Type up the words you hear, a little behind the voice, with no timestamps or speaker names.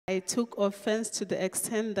I took offense to the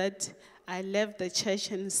extent that I left the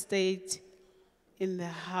church and stayed in the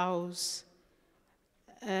house.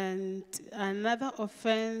 And another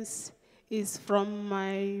offense is from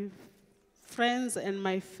my friends and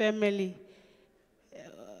my family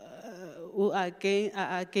who are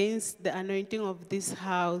against the anointing of this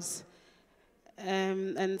house.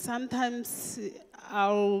 And sometimes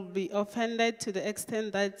I'll be offended to the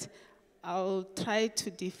extent that I'll try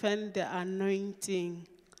to defend the anointing.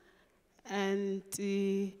 And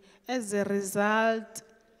as a result,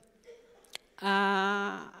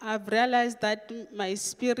 I've realized that my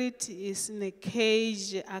spirit is in a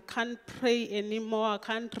cage. I can't pray anymore. I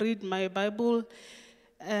can't read my Bible.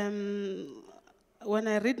 When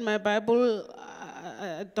I read my Bible,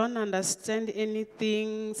 I don't understand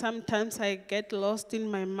anything. Sometimes I get lost in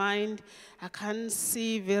my mind. I can't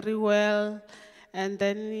see very well. And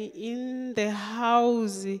then in the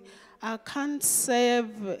house, I can't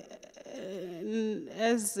serve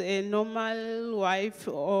as a normal wife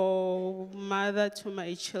or mother to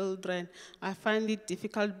my children. I find it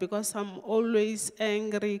difficult because I'm always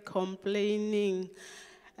angry, complaining,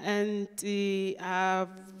 and I've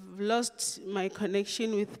lost my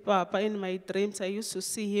connection with Papa in my dreams. I used to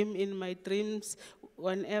see him in my dreams.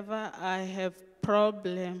 Whenever I have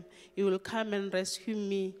problem, he will come and rescue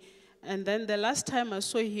me. And then the last time I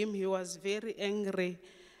saw him, he was very angry.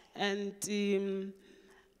 And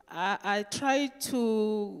I tried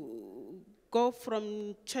to go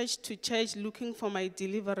from church to church looking for my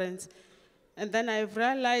deliverance. And then I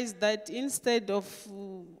realized that instead of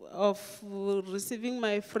receiving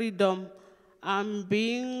my freedom, I'm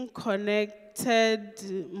being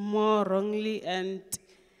connected more wrongly and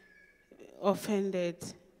offended.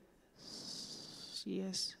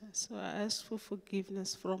 Yes, so I ask for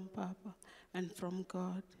forgiveness from Papa and from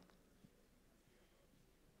God.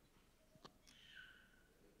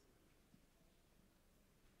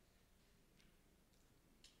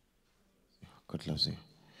 God loves you.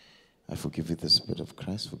 I forgive you. The Spirit of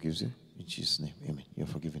Christ forgives you. In Jesus' name, amen. You're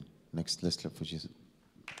forgiven. Next, let's clap for Jesus.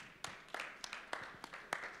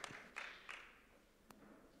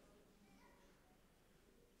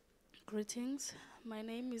 Greetings. My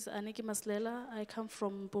name is Aniki Maslela. I come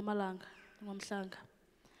from Mpumalanga, Ngomhlanga.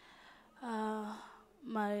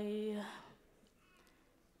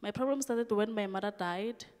 My problem started when my mother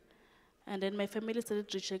died, and then my family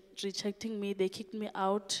started rejecting me. They kicked me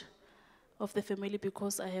out of the family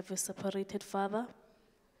because I have a separated father.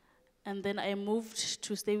 And then I moved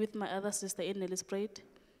to stay with my other sister in Nelspruit,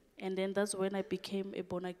 and then that's when I became a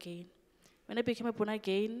born again. When I became a born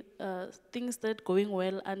again, things started going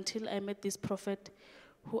well until I met this prophet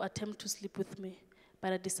who attempted to sleep with me,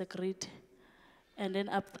 but I disagreed. And then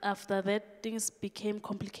after that, things became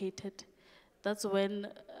complicated. That's when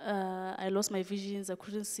I lost my visions. I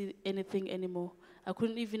couldn't see anything anymore. I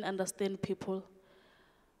couldn't even understand people.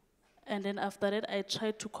 And then after that, I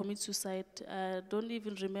tried to commit suicide. I don't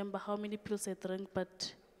even remember how many pills I drank,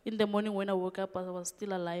 but in the morning when I woke up, I was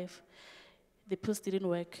still alive. The pills didn't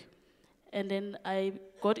work. And then I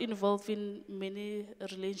got involved in many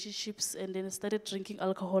relationships and then started drinking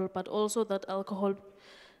alcohol, but also that alcohol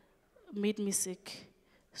made me sick.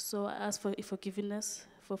 So I asked for forgiveness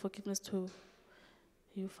to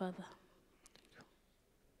you, Father.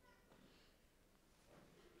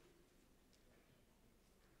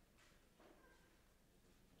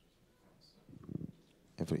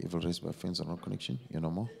 Every evil raised by friends or no connection, you're no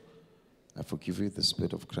more. I forgive you. The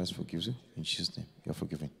Spirit of Christ forgives you. In Jesus' name, you're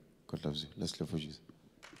forgiven. God loves you. Let's live for Jesus.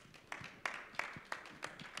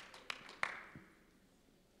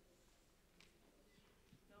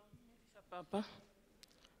 Papa,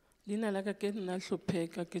 Lina laka ke nna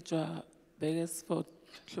Hlopheka ke tswa Beresford.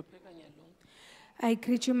 Hlopheka Nyalong. I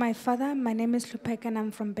greet you, my father. My name is Lupek and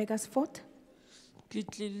I'm from Beggarsford. Ke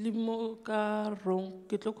tlile mo ka wrong,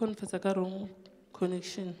 ke tlo confessa ka wrong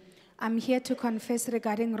connection. I'm here to confess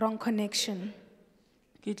regarding wrong connection.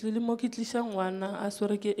 Ke tlile mo ke tlisha ngwana a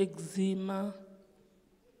swere ke eczema.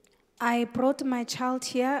 I brought my child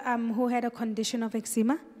here who had a condition of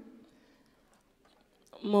eczema.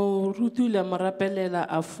 Moruti o ile a mo rapelela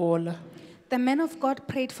a fola. The man of God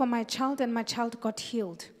prayed for my child and my child got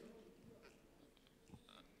healed.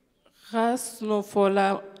 Ga sno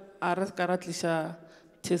fola a re ka ra tlisha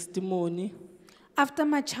testimony. After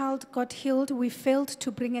my child got healed, we failed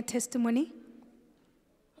to bring a testimony.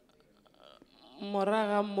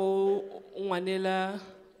 Moraga mo ngwanela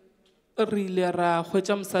re ile ra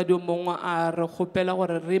hwetša mosadi o mongwe a re kgopela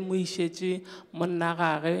gore re mo išetše monna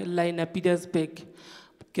gage Lina Petersburg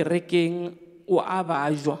kerekeng o a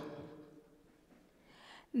bajwa.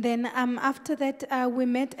 Then after that, we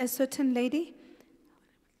met a certain lady.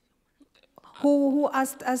 who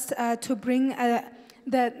asked us to bring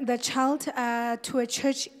the child to a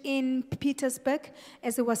church in Petersburg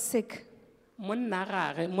as he was sick. Monna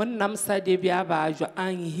mosadi bja bajwa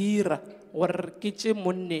ang hira gore ke tše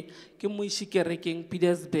monne ke mo iše kerekeng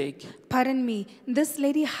Petersburg. Pardon me, this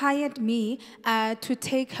lady hired me to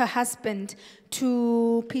take her husband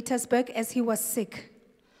to Petersburg as he was sick.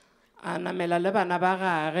 A namela le bana ba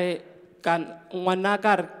gage ngwana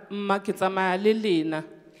ka re mma ke tsamaya le lena.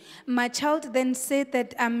 My child then said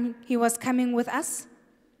that he was coming with us.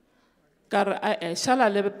 Ka re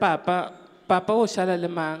šala le papa o šala le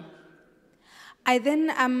mang. I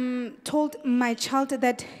then told my child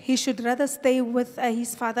that he should rather stay with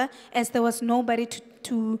his father as there was nobody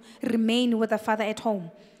to remain with the father at home.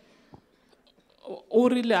 O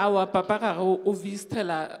rile awa papa gage o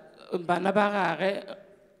visitela bana ba gage.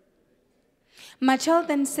 My child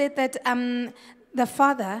then said that the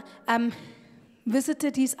father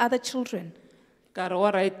visited his other children. Ka re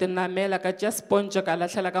alright namela ka tšea sponge ka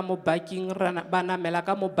lahlela ka mo baking ba namela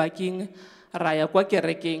ka mo baking ra ya kwa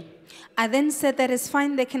kerekeng. I then said that it's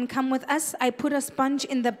fine, they can come with us. I put a sponge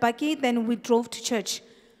in the buggy, then we drove to church.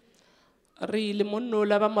 Re ile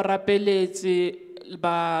monnola ba mo rapeletše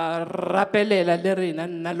ba rapelela le rena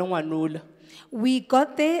nna le ngwanola. We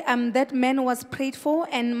got there, that man was prayed for,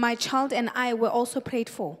 and my child and I were also prayed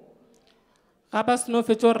for. Ga ba seno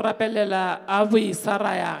fetša go rapelela a boisa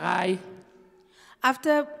ra ya gae.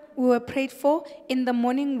 After we were prayed for, in the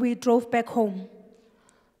morning we drove back home.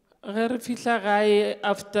 Ge re fihla gae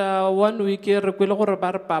after 1 week re kwele gore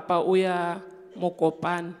ba re papa o ya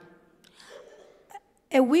Mokopane.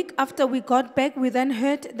 A week after we got back, we then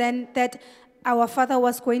heard then that our father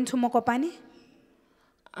was going to Mokopane.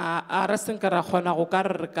 A re senka ra kgona go ka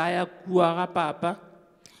re ka ya kua ga papa.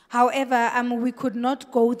 However, we could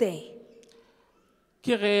not go there.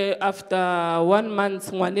 Ke ge after 1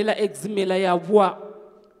 month ngwanela eczema ya boa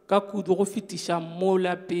ka kudu go fetiša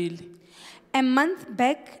mola pele. A month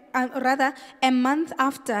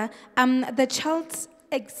after, the child's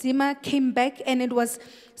eczema came back, and it was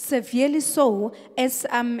severely so, as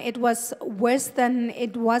it was worse than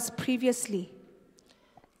it was previously.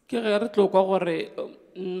 Ke ge re tlo kwa gore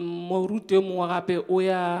moruti o mongwe gape o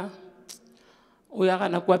ya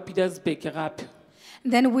gana kwa Petersburg gape.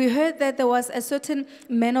 Then we heard that there was a certain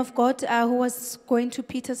man of God who was going to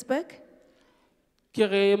Petersburg. Ke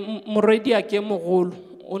ge morwedi a ke mogolo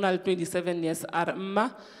o na le 27 years a re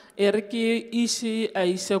mma e re ke iše a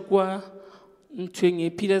iše kwa nthweng e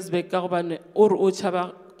Petersburg ka gobane o re o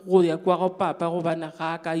tšhaba go ya kwa go papa gobane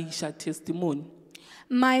ga a ka iša testimony.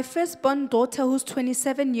 My firstborn daughter, who's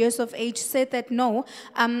 27 years of age, said that no,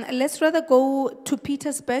 let's rather go to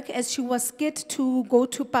Petersburg, as she was scared to go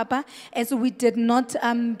to Papa, as we did not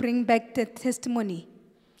bring back the testimony.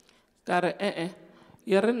 Ka re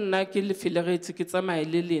e re nna ke le felegetše ke tsamaye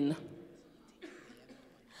le lena.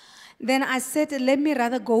 Then I said, let me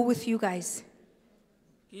rather go with you guys.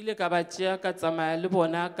 Ke ile ka ba tšea ka tsamaya le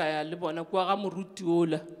bona ka ya le bona kwa ga moruti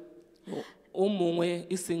ola o mongwe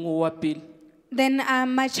e seng o wa pele. Then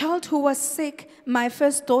my child who was sick, my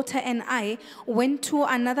first daughter and I, went to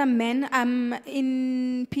another man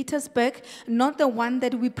in Petersburg, not the one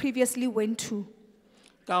that we previously went to.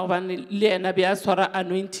 Ka gobane le ena be a tshwara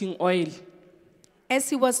anointing oil. As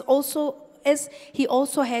he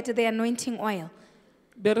also had the anointing oil.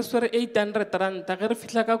 Be re swere 800 ranta ge re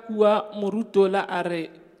fihla ka kua moruti ola a re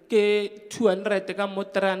ke 200 ka mo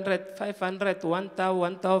 300 500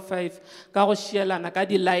 1,005 ka go šielana ka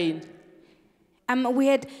di-line. We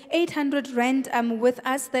had 800 rand with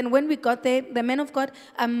us. Then when we got there, the man of God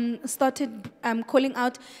started calling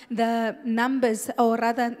out the numbers, or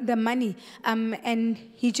rather the money, and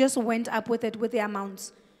he just went up with it, with the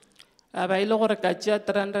amounts. Ba ile gore ka tšea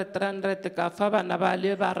 300 ka fa bana ba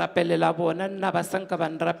le ba rapelela bona nna ba sanka ba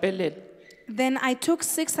nrapelela. Then I took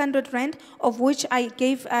 600 rand, of which I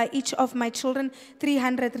gave each of my children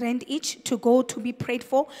 300 rand each to go to be prayed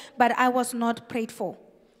for, but I was not prayed for.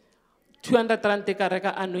 200 rand ka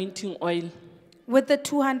reka anointing oil. With the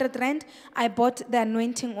 200 rand, I bought the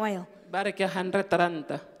anointing oil, Ba re ke 100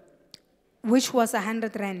 ranta. which was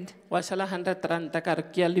 100 rand. Wa šala 100 ranta ka re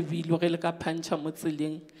ke ya lebilo ge le ka phantšha mo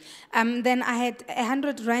tseleng. Then I had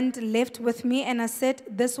 100 rand left with me, and I said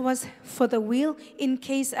this was for the wheel in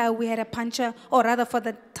case we had a puncture, or rather for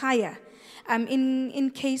the tire,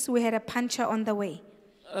 in case we had a puncture on the way.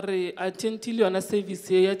 Re attendile yona service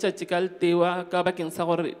ye ya tšatši ka letewa ka bakeng sa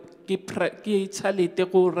gore ke tšhalete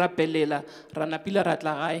go rapelela ra napile ra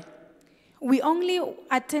tla gae. We only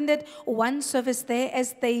attended one service there,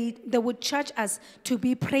 as they would charge us to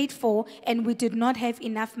be prayed for, and we did not have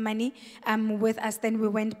enough money with us. Then we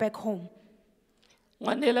went back home.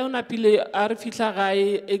 ngwanela o napile a re fitlha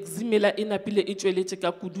gae eczema e napile e tsweletse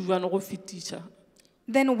ka kudu jana go fetiša.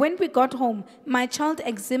 Then when we got home, my child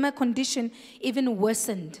eczema condition even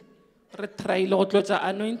worsened. Re traile go tlotsa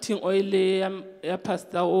anointing oil ya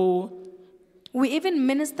pastor o We even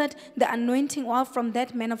ministered the anointing oil from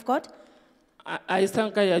that man of God. a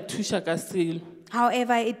isanka ya thuša ka selo.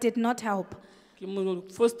 However, it did not help. Ke mo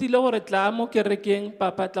fostile gore tla mo kerekeng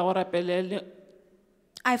papa tla go rapelele.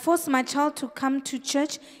 I forced my child to come to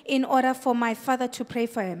church in order for my father to pray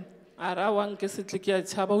for him. A ra wa nke setle ke a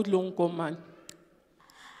tšhaba o tlong komane.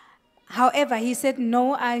 However, he said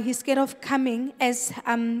no, he's scared of coming as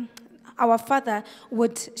our father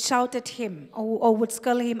would shout at him or would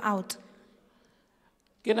scold him out.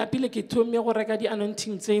 Ke napile ke thome go reka di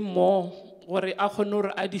anointing tse mo gore a kgone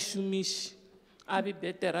gore a di šomiše a be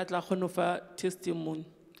better a tla kgone fa testimony.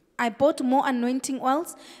 I bought more anointing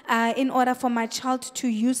oils in order for my child to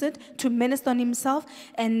use it, to minister on himself,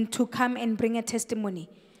 and to come and bring a testimony.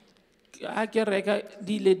 A ke reka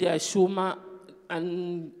di ile di a šoma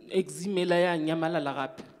eczema ya nyamalala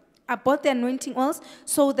gape. I bought the anointing oils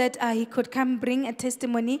so that he could come bring a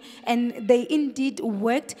testimony, and they indeed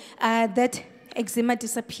worked, that eczema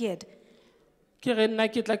disappeared. Ke ge nna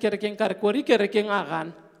ke tla kerekeng ka re kore kerekeng a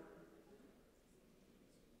gana.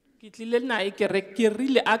 Ke tlile nae ke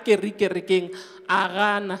rile a ke re kerekeng a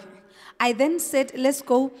gana. I then said, let's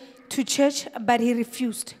go to church, but he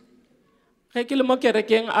refused. Ge ke le mo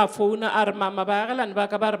kerekeng a founa a re mama baagelane ba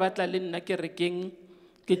ka ba re ba tla le nna kerekeng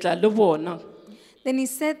ke tla le bona. Then he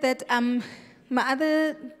said that my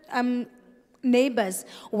other neighbors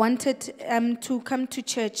wanted to come to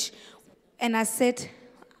church, and I said,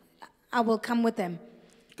 I will come with them.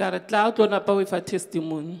 Ka re tla o tlo napa o fa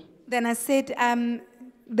testimony. Then I said,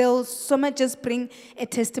 they'll so much just bring a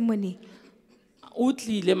testimony. O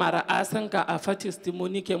tlile mara a sanka a fa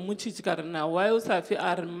testimony ke motšhitše ka re na why o sa fe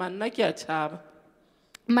a re manna ke a tšhaba.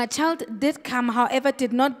 My child did come, however,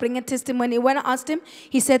 did not bring a testimony. When I asked him,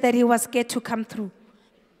 he said that he was scared to come through.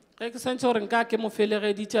 Ge ke santse gore nka ke mo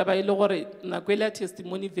felegeditše ba ile gore nako ele ya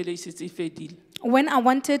testimony vele e šetse e fedile. When I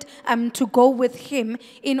wanted to go with him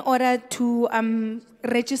in order to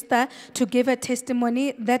register to give a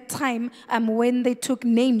testimony, that time when they took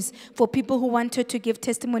names for people who wanted to give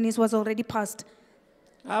testimonies was already past.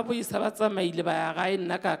 A bo isa ba tsamaile ba ya gae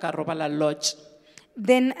nna ka ka robala lodge.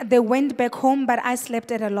 Then they went back home, but I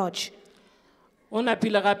slept at a lodge. O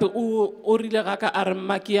napile gape o rile ga ka a re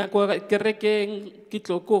mma ke ya ko kerekeng ke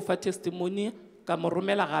tlo ko fa testimony ka mo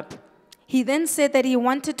romela gape. He then said that he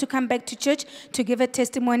wanted to come back to church to give a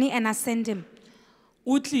testimony, and I sent him.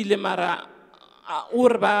 O tlile mara o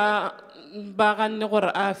re ba ganne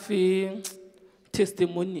gore a fe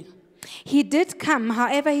testimony. He did come,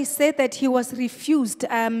 however, he said that he was refused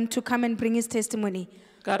to come and bring his testimony.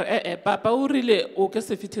 Ka re papa o rile o ke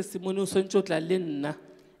se fe testimony o swantse o tla le nna.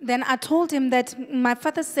 Then I told him that my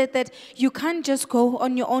father said that you can't just go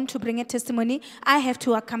on your own to bring a testimony. I have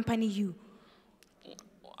to accompany you.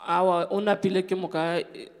 Awa o napile ke moka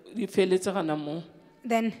di feletse gana mo.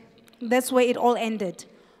 Then that's where it all ended.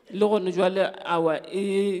 Le gone jwale awa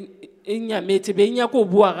e nyametse be nya ko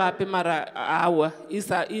bua gape mara awa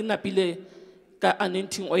isa e napile ka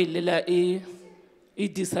anointing oil lela e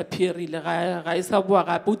disappearile ga isa bua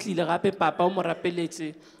gape o tlile gape papa o mo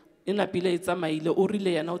rapeletse e napile e tsamaile o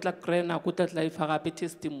rile yana o tla kry nako tla tla e fa gape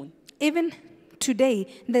testimony. Even today,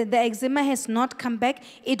 the eczema has not come back.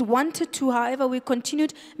 It wanted to, however, we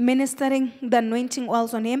continued ministering the anointing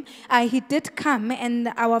oils on him. He did come,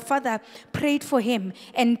 and our father prayed for him.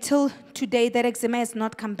 Until today, that eczema has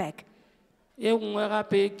not come back. Ye nngwe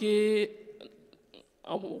gape ke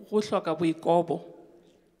go hloka boikobo.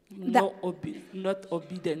 Not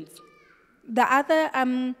obedience. The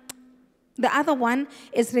other one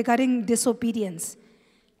is regarding disobedience.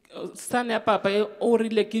 Sane ya papa o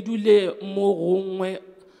rile ke dule mo gongwe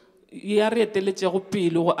ya re eteletše go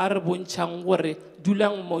pele go a re bontšhang gore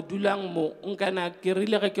dulang mo nkana ke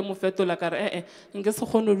rile ge ke mo fetola ka re nke se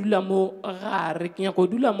kgone dula mo gare ke nyako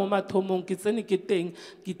dula mo mathomong ke tsene ke teng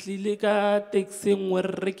ke tlile ka taxi nngwe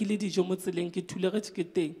re rekile dijo mo tseleng ke thulegetse ke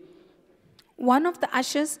teng. One of the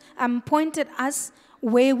ushers pointed us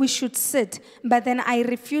where we should sit, but then I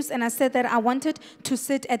refused, and I said that I wanted to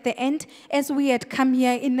sit at the end, as we had come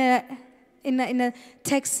here in a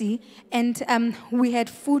taxi, and we had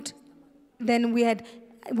food. Then we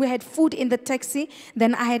had food in the taxi.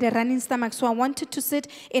 Then I had a running stomach, so I wanted to sit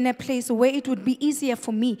in a place where it would be easier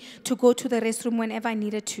for me to go to the restroom whenever I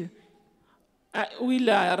needed to. O ile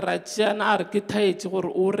a ratšana a re ke thaetse gore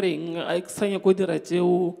o reng a ke sa nyako dira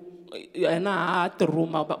tšeo ena a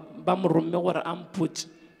teroma ba mo romme gore a mpotše.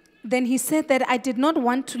 Then he said that I did not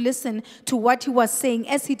want to listen to what he was saying,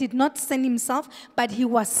 as he did not send himself, but he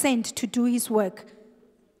was sent to do his work.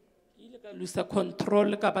 Ke ile ka lose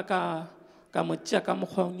control ka ba ka mo tšea ka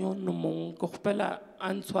mokgwa o no mongwe ke kgopela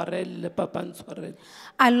a ntshwarele papa a ntshwarele.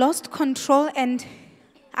 I lost control and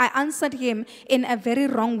I answered him in a very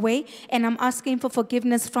wrong way, and I'm asking for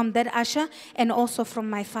forgiveness from that usher and also from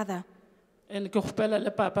my father. And ke kgopela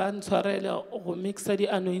le papa a ntshwarele go mixa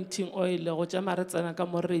di-anointing oil go tšama re tsena ka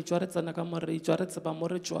mo re tswa re tsena ka mo re tswa re tseba mo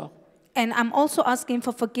re tswago. And I'm also asking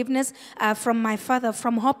for forgiveness from my father,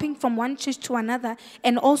 from hopping from one church to another,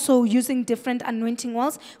 and also using different anointing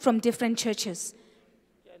oils from different churches.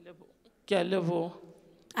 Ke a leboga.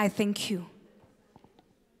 I thank you.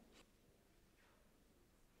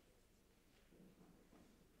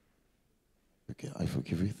 Okay, I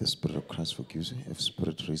forgive you. The Spirit of Christ forgives you. If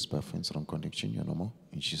spirit raised by offense or contradiction, you're no more.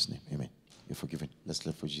 In Jesus' name, amen. You're forgiven. Let's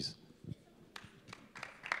live for Jesus.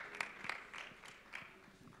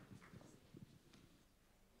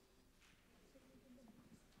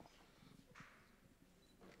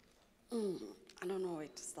 I don't know where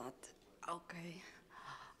to start. Okay.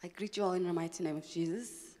 I greet you all in the mighty name of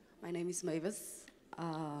Jesus. My name is Mavis.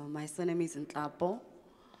 My surname is Ntlapo.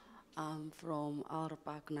 I'm from Outer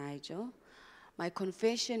Park, Niger. My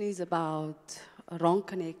confession is about a wrong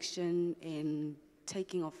connection and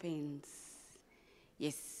taking offense.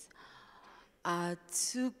 Yes. I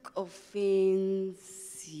took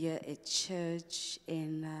offense here at church,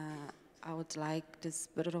 and I would like the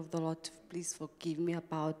Spirit of the Lord to please forgive me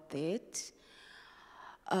about that.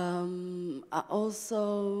 I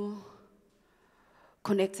also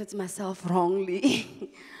connected myself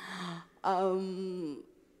wrongly.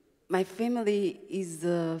 My family is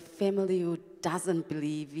a family who doesn't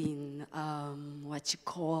believe in what you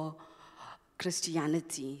call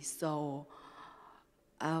Christianity. So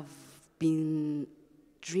I've been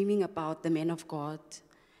dreaming about the man of God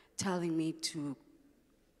telling me to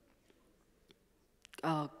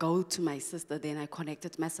go to my sister. Then I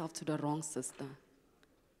connected myself to the wrong sister.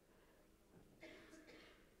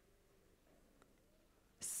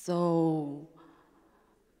 So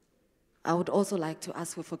I would also like to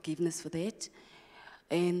ask for forgiveness for that,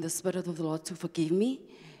 and the Spirit of the Lord to forgive me.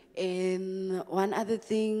 And one other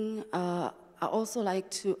thing, I also like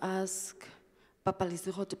to ask Papa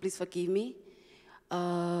Lisiho to please forgive me,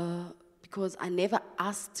 because I never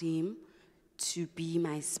asked him to be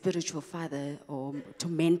my spiritual father or to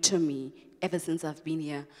mentor me ever since I've been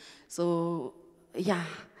here. So, yeah.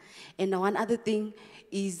 And one other thing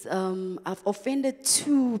is I've offended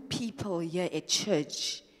 2 people here at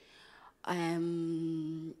church.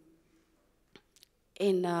 And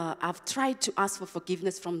I've tried to ask for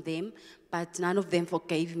forgiveness from them, but none of them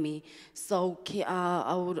forgave me. So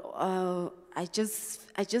I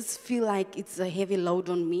just feel like it's a heavy load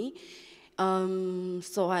on me.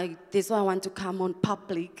 So that's why I want to come on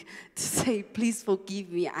public to say, please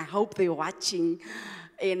forgive me. I hope they're watching.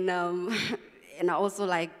 And I also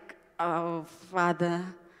like Father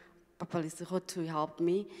Papa Lisiho to help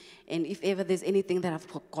me. And if ever there's anything that I've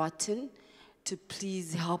forgotten, to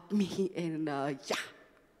please help me. And yeah,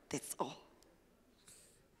 that's all.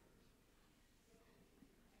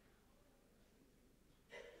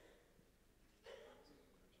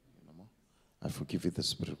 I forgive you. The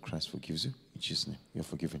Spirit of Christ forgives you. In Jesus' name, you're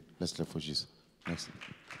forgiven. Let's live for Jesus. Next.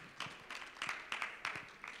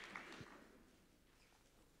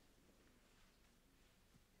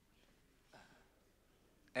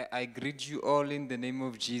 I greet you all in the name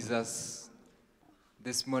of Jesus.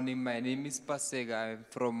 This morning, my name is Pasega. I'm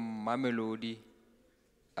from Mamelodi.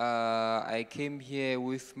 I came here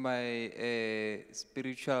with my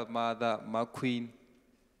spiritual mother, Ma Queen.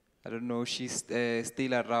 I don't know, she's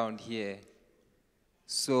still around here.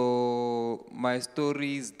 So my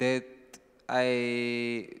story is that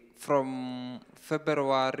from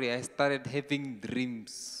February, I started having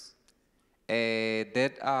dreams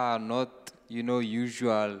that are not,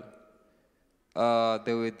 usual.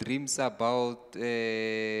 There were dreams about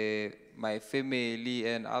my family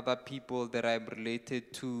and other people that I'm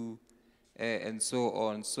related to, and so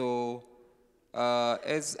on. So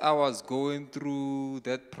as I was going through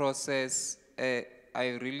that process, I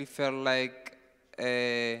really felt like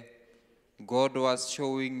God was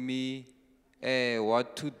showing me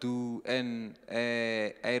what to do, and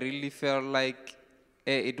I really felt like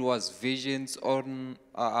it was visions on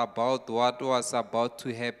about what was about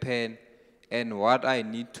to happen and what I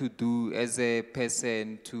need to do as a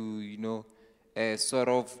person to, sort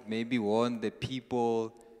of maybe warn the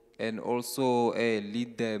people and also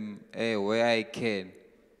lead them where I can.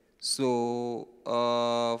 So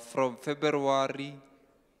from February,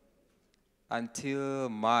 until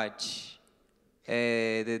March,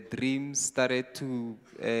 the dreams started to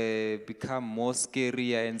become more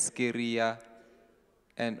scarier and scarier.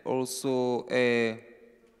 And also,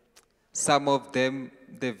 some of them,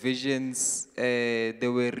 the visions, they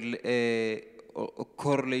were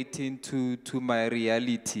correlating to my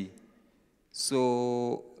reality.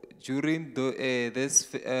 So during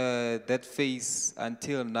that phase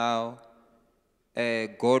until now,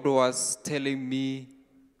 God was telling me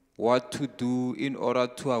what to do in order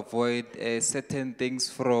to avoid certain things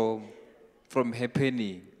from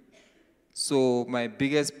happening. So my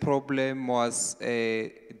biggest problem was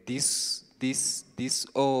this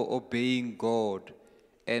obeying God,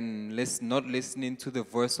 and not listening to the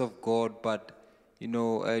voice of God, but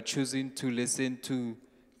choosing to listen to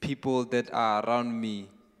people that are around me,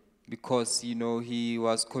 because He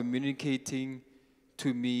was communicating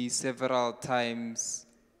to me several times,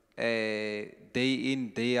 day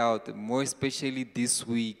in, day out, more especially this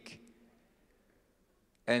week.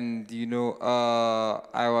 And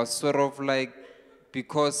I was sort of like,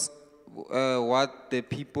 because what the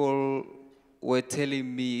people were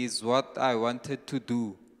telling me is what I wanted to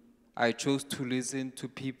do, I chose to listen to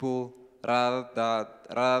people rather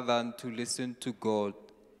than to listen to God.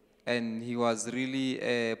 And He was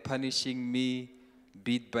really punishing me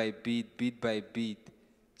bit by bit, bit by bit.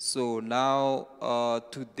 So now,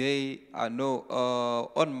 today, I know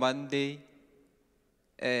on Monday,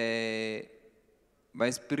 my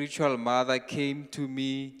spiritual mother came to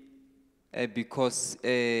me because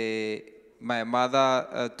my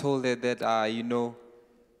mother told her that,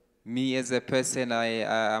 me as a person, I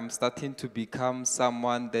am starting to become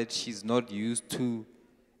someone that she's not used to,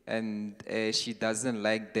 and she doesn't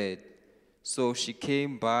like that. So she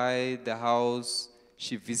came by the house,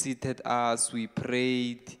 she visited us, we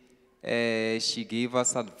prayed, she gave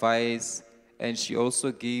us advice, and she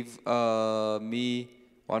also gave me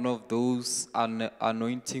one of those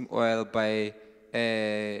anointing oil by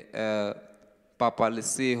Papa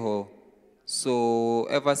Leseho. So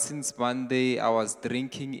ever since Monday, I was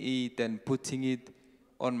drinking it and putting it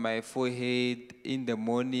on my forehead in the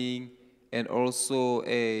morning, and also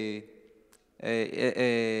in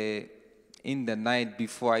the night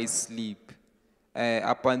before I sleep.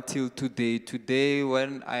 Up until today. Today,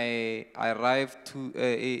 when I arrived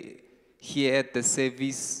here at the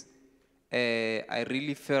service, I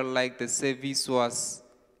really felt like the service was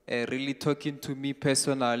really talking to me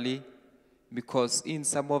personally, because in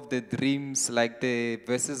some of the dreams, like the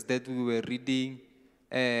verses that we were reading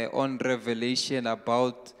on Revelation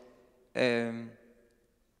about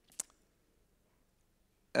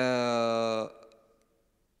uh,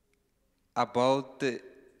 about the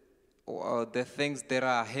things that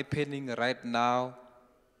are happening right now,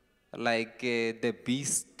 like the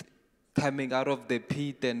beast coming out of the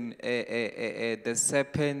pit, and the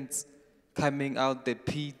serpents coming out the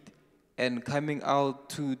pit and coming out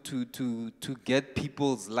to get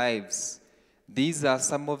people's lives. These are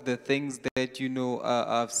some of the things that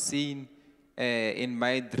I've seen in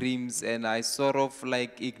my dreams, and I sort of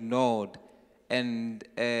like ignored. And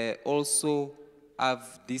also,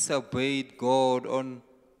 I've disobeyed God on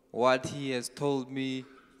what He has told me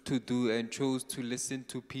to do, and chose to listen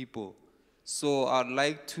to people. So I'd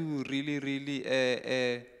like to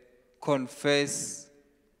really confess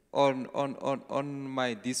on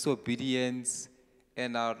my disobedience,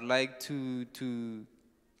 and I'd like to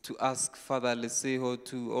ask Father Leseho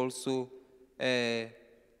to also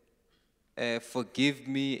forgive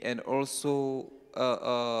me, and also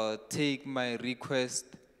take my request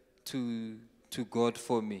to God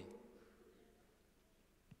for me.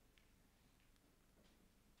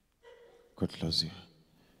 God loves you.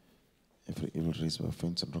 Every evil raised by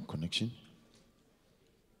offense and wrong connection,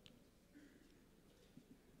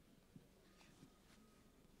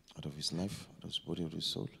 out of his life, out of his body, out of his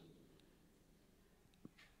soul.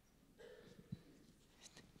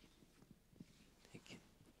 Thank you.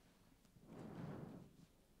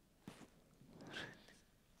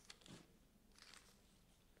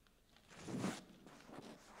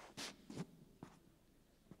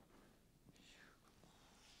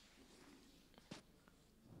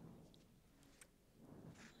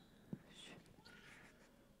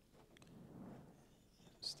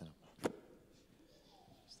 Stand up.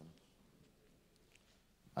 Stand up.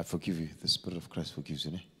 I forgive you. The Spirit of Christ forgives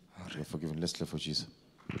you. You're forgiven. Let's live for Jesus.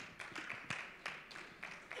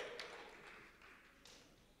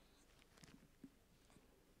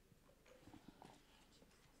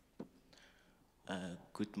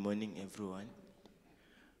 Good morning, everyone.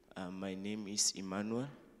 My name is Emmanuel.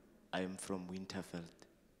 I am from Winterfeld.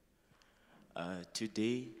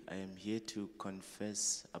 Today, I am here to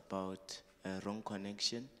confess about wrong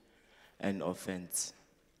connection and offense.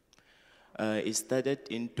 It started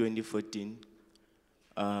in 2014.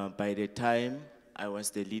 By the time I was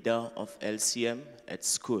the leader of LCM at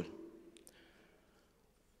school.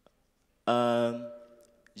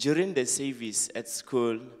 During the service at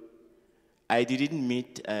school, I didn't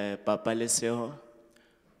meet Papa Leseho,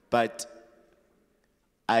 but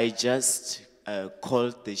I just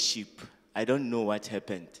called the sheep. I don't know what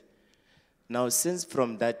happened. Now, since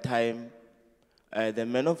from that time, the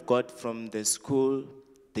men of God from the school,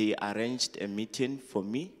 they arranged a meeting for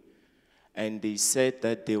me, and they said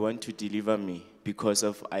that they want to deliver me because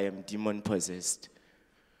of I am demon possessed.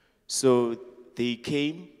 So they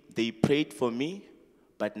came, they prayed for me,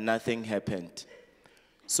 but nothing happened.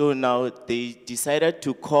 So now they decided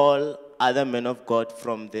to call other men of God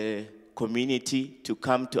from the community to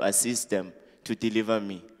come to assist them to deliver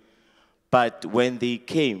me. But when they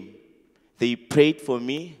came, they prayed for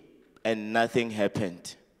me and nothing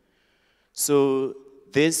happened. So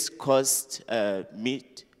this caused me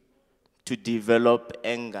to develop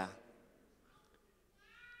anger.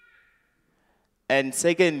 And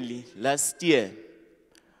secondly, last year,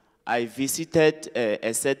 I visited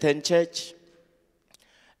a certain church,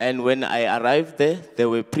 and when I arrived there, they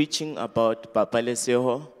were preaching about Papa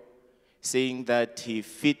Leseho, saying that he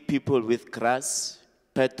feed people with grass,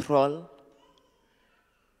 petrol,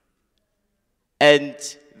 and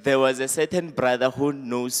there was a certain brother who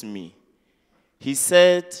knows me. He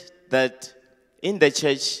said that in the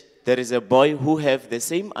church, there is a boy who have the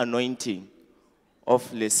same anointing of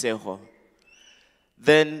Leseho.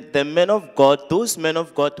 Then the men of God, those men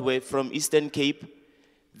of God were from Eastern Cape.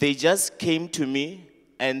 They just came to me,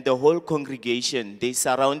 and the whole congregation, they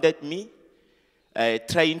surrounded me,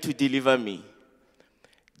 trying to deliver me.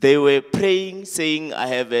 They were praying, saying, I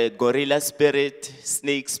have a gorilla spirit,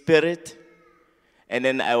 snake spirit. And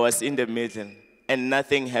then I was in the middle, and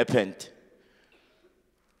nothing happened.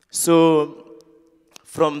 So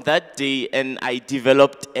from that day, and I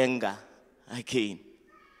developed anger again.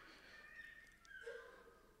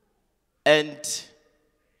 And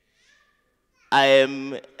I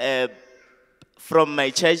am, from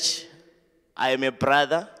my church, I am a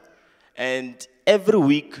brother, and every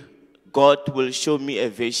week, God will show me a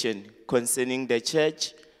vision concerning the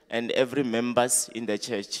church and every members in the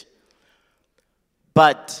church.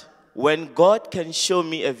 But when God can show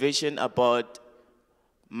me a vision about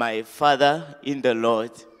my father in the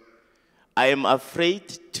Lord, I am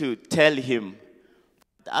afraid to tell him.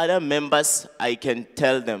 The other members, I can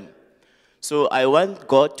tell them. So I want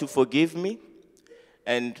God to forgive me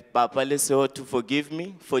and Papa Leseho to forgive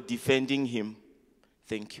me for defending him.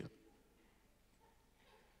 Thank you.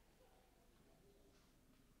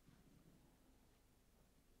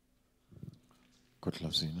 God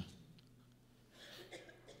loves you. No?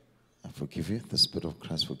 I forgive you. The Spirit of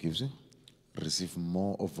Christ forgives you. Receive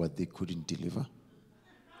more of what they couldn't deliver.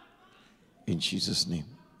 In Jesus' name.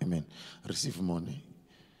 Amen. Receive more.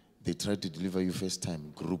 They tried to deliver you first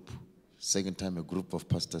time, group. Second time, a group of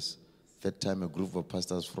pastors. Third time, a group of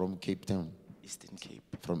pastors from Cape Town. Eastern Cape.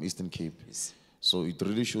 From Eastern Cape. Yes. So it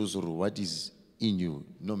really shows what is in you.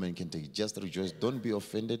 No man can take it. Just rejoice. Don't be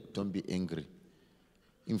offended. Don't be angry.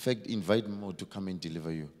 In fact, invite more to come and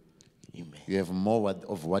deliver you. Amen. You have more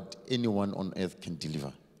of what anyone on earth can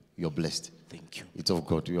deliver. You're blessed. Thank you. It's of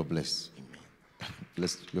God. You're blessed. Amen.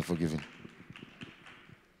 Blessed. You're forgiven.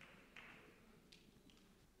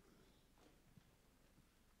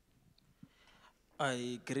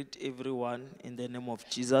 I greet everyone in the name of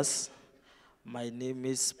Jesus. My name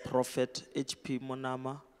is Prophet H.P.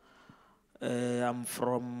 Monama. I'm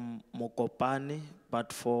from Mokopane,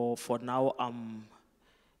 but for now I'm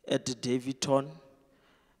at Davidton.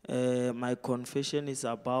 My confession is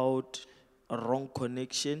about a wrong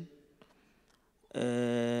connection.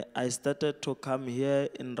 I started to come here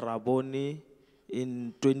in Rabboni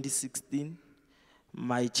in 2016.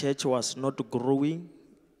 My church was not growing,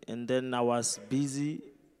 and then I was busy.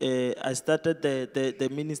 I started the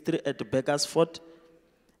ministry at Bakersford,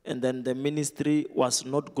 and then the ministry was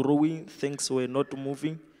not growing, things were not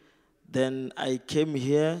moving. Then I came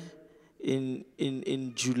here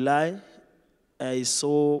in July. I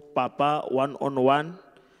saw Papa one-on-one,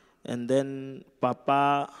 and then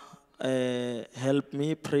Papa helped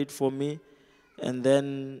me, prayed for me, and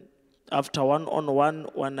then after one-on-one,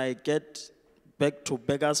 when I get back to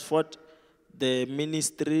Bakersford, the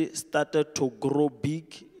ministry started to grow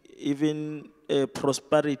big, even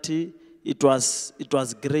prosperity. It was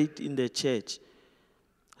great in the church.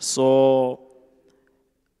 So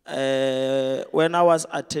when I was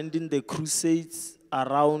attending the crusades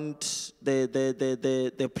around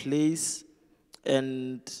the place,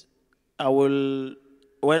 and I will,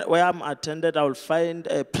 where I'm attended, I will find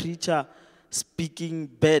a preacher speaking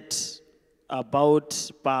bad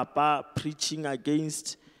about Papa, preaching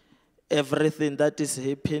against everything that is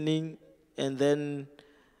happening. And then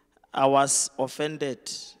I was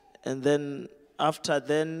offended. And then after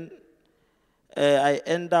then, I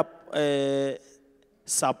end up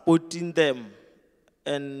supporting them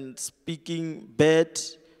and speaking bad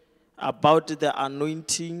about the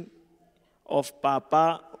anointing of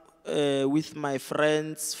Papa with my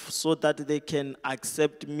friends so that they can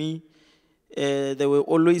accept me. They were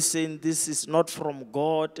always saying this is not from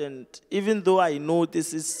God, and even though I know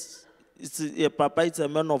this is, Papa is a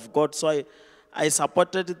man of God, so I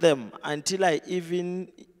supported them until I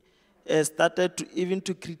even started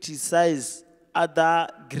to criticize other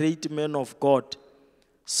great men of God.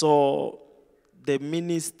 So the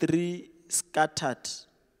ministry scattered.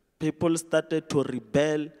 People started to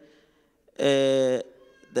rebel. The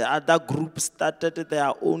other group started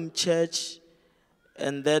their own church.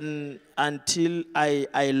 And then until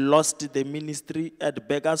I lost the ministry at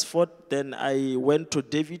Beggarsford, then I went to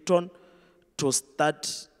Davidton to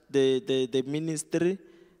start the ministry.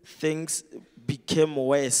 Things became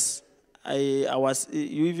worse. I was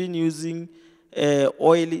even using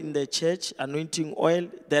oil in the church, anointing oil.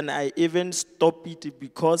 Then I even stopped it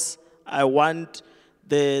because I want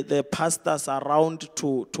the pastors around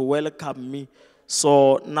to welcome me.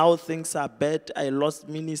 So now things are bad. I lost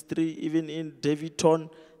ministry. Even in Davidton,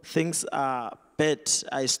 things are bad.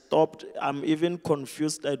 I stopped. I'm even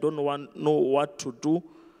confused. I don't know what to do.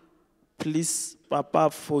 Please, Papa,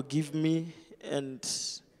 forgive me, and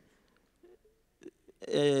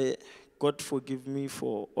God forgive me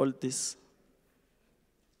for all this.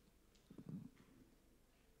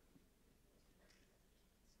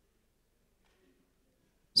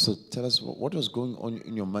 So tell us, what was going on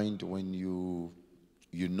in your mind when you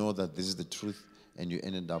know that this is the truth and you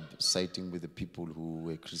ended up siding with the people who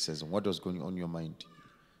were criticizing? What was going on in your mind?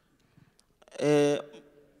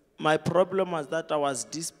 My problem was that I was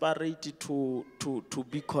desperate to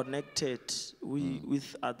be connected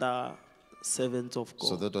with other servants of God.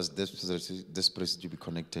 So that was desperate to be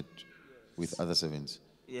connected with other servants?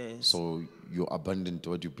 Yes. So you abandoned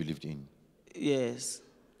what you believed in? Yes.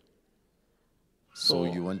 So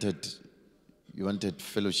you wanted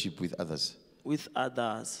fellowship with others? With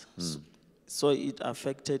others. So it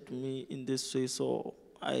affected me in this way. So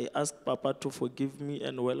I asked Papa to forgive me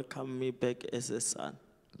and welcome me back as a son.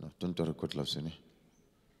 No, don't worry, God loves you.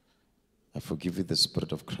 I forgive you. The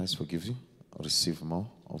Spirit of Christ forgives you. Receive more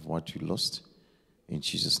of what you lost. In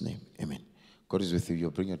Jesus' name, amen. God is with you.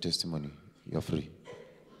 You'll bring your testimony. You're free.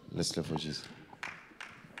 Let's live for Jesus.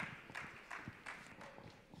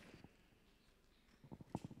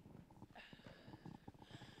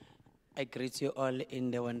 I greet you all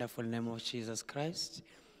in the wonderful name of Jesus Christ.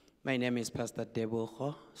 My name is Pastor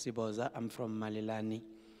Deboho Siboza. I'm from Malilani.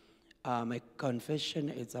 My confession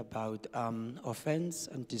is about offense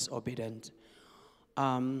and disobedience.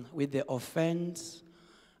 With the offense,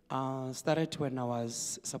 started when I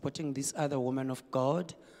was supporting this other woman of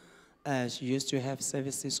God. She used to have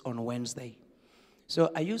services on Wednesday.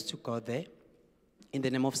 So I used to go there in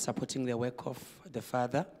the name of supporting the work of the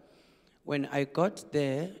Father. When I got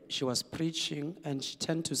there, she was preaching and she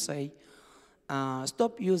tended to say,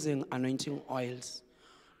 stop using anointing oils,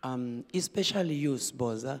 especially you,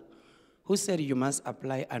 Boza, who said you must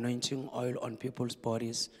apply anointing oil on people's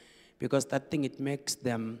bodies because that thing, it makes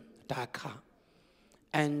them darker.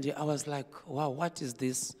 And I was like, wow, what is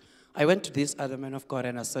this? I went to this other man of God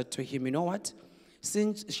and I said to him, you know what?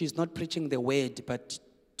 Since she's not preaching the word but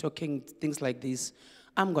talking things like this,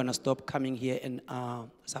 I'm going to stop coming here and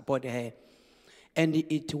support her. And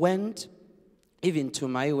it went even to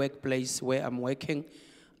my workplace where I'm working.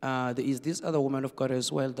 There is this other woman of God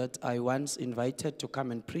as well that I once invited to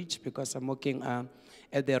come and preach because I'm working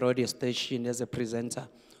at the radio station as a presenter.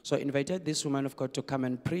 So I invited this woman of God to come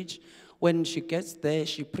and preach. When she gets there,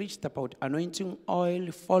 she preached about anointing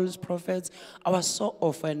oil, false prophets. I was so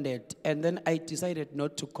offended. And then I decided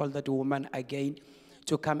not to call that woman again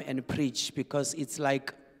to come and preach because it's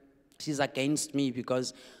like she's against me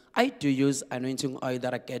because I do use anointing oil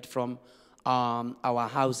that I get from our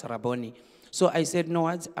house, Rabboni. So I said, no,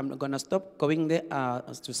 I'm going to stop going there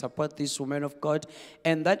to support this woman of God.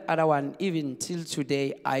 And that other one, even till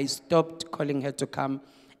today, I stopped calling her to come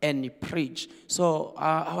and preach. So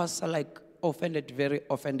I was like offended, very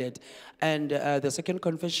offended. And the second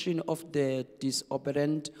confession of the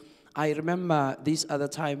disobedient, I remember this other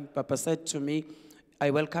time, Papa said to me, I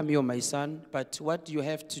welcome you, my son, but what you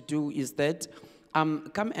have to do is that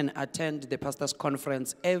come and attend the pastor's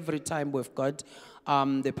conference every time we've got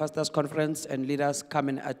the pastors' conference and leaders come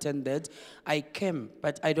and attend that. I came,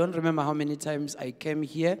 but I don't remember how many times I came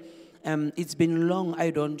here. It's been long, I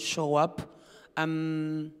don't show up.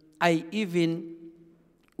 I even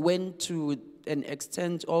went to an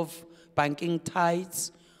extent of banking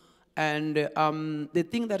tithes, and the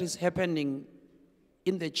thing that is happening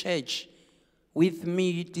in the church with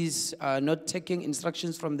me, it is not taking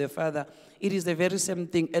instructions from the Father. It is the very same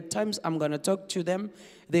thing. At times, I'm going to talk to them.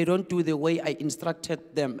 They don't do the way I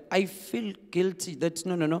instructed them. I feel guilty that,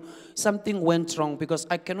 no, something went wrong, because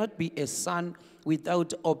I cannot be a son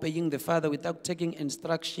without obeying the Father, without taking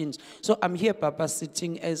instructions. So I'm here, Papa,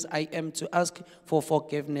 sitting as I am to ask for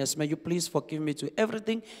forgiveness. May you please forgive me to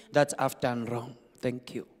everything that I've done wrong.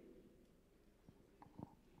 Thank you.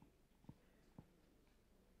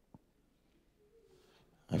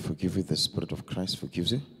 I forgive you. The Spirit of Christ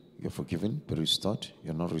forgives you. You're forgiven, but restored.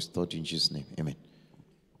 You're not restored in Jesus' name. Amen.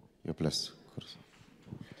 You're blessed.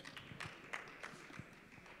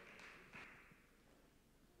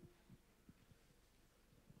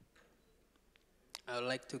 I would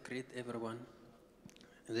like to greet everyone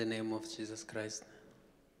in the name of Jesus Christ.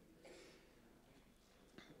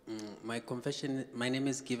 My confession, my name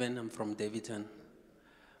is Given, I'm from Davidton.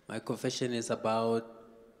 My confession is about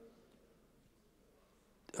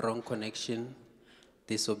wrong connection,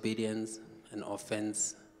 disobedience, and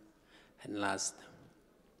offense, and lust.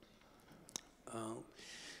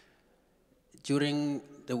 During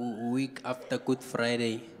the week after Good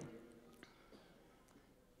Friday,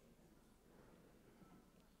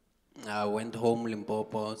 I went home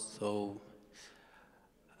Limpopo, so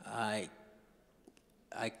I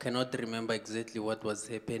cannot remember exactly what was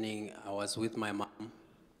happening. I was with my mom,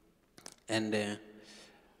 and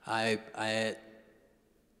I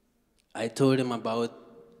told him about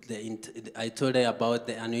I told her about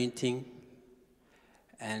the anointing,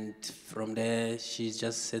 and from there she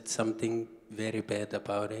just said something very bad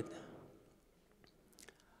about it,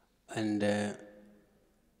 and a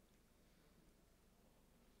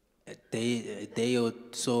day or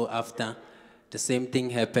so after, the same thing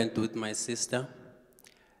happened with my sister.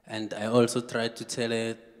 And I also tried to tell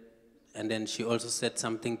her, and then she also said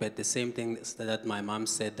something, but the same thing that my mom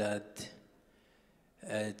said, that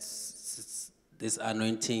this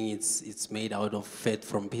anointing, it's made out of fat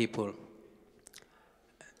from people.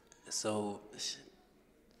 So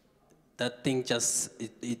that thing just,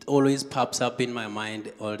 it always pops up in my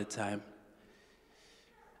mind all the time.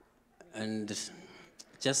 And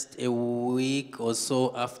just a week or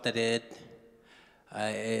so after that,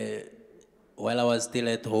 while I was still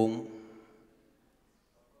at home,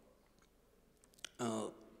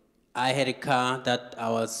 I had a car that I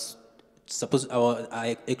was supposed,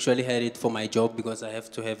 I actually had it for my job, because I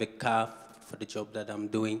have to have a car for the job that I'm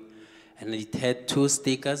doing. And it had 2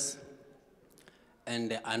 stickers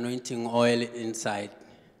and the anointing oil inside.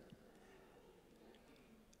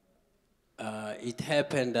 It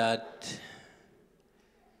happened that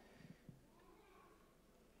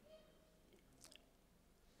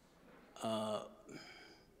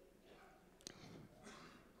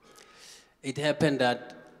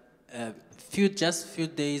just few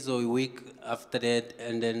days or a week after that,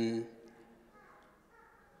 and then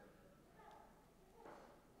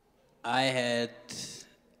I had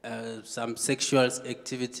some sexual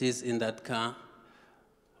activities in that car,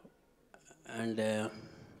 and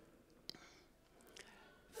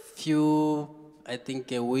I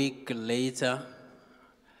think a week later,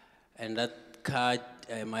 and that car,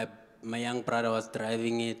 my young brother was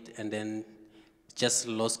driving it, and then just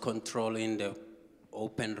lost control in the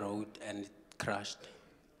open road, and it crashed.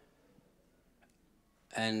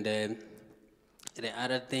 And the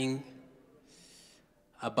other thing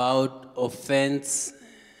about offense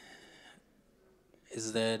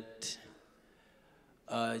is that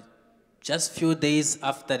just few days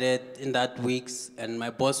after that, in that weeks, and my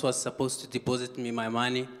boss was supposed to deposit me my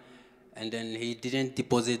money, and then he didn't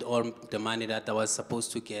deposit all the money that I was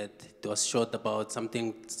supposed to get. It was short about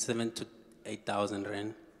something 7,000 to 8,000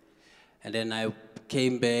 rand. And then I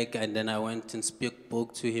came back, and then I went and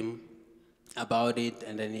spoke to him about it,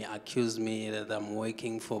 and then he accused me that I'm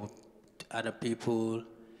working for other people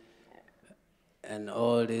and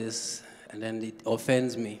all this, and then it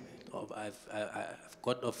offends me. I've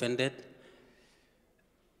got offended,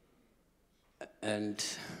 and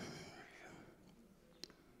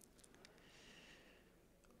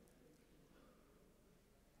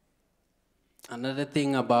another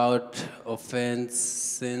thing about offense,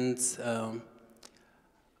 since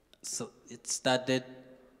so it started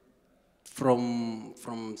from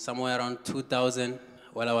somewhere around 2000,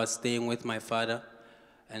 while I was staying with my father,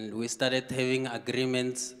 And we started having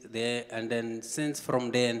agreements there, and then since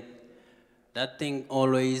from then, that thing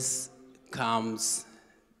always comes,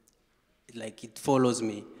 like it follows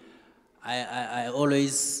me. I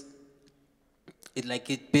always,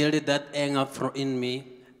 it built that anger in me.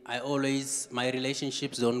 My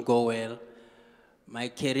relationships don't go well. My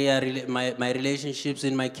career, my relationships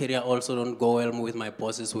in my career also don't go well with my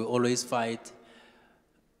bosses. We always fight.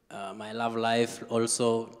 My love life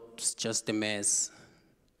also is just a mess.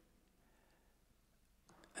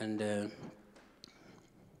 And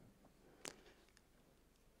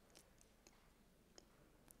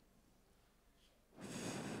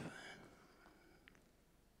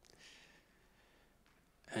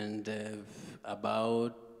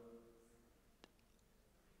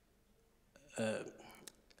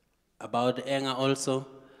about anger also,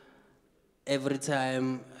 every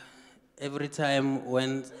time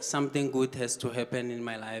when something good has to happen in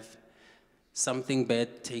my life, something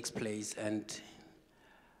bad takes place, and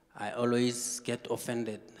I always get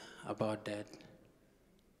offended about that.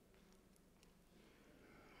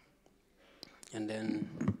 And then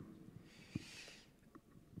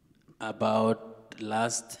about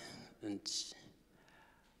lust, and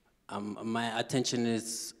my attention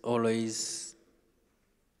is always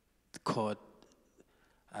caught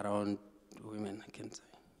around women, I can say.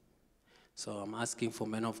 So I'm asking for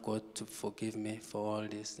men of God to forgive me for all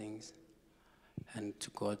these things, and to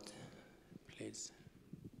God, please.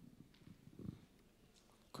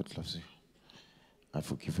 God loves you. I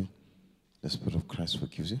forgive you. The Spirit of Christ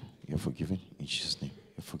forgives you. You're forgiven in Jesus' name.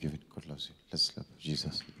 You're forgiven. God loves you. Let's love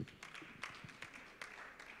Jesus.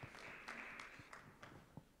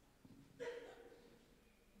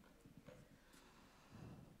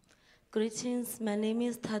 Greetings, my name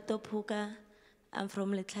is Tato Puka. I'm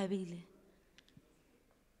from Letlabile.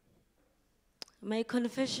 My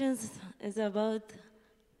confession is about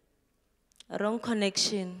wrong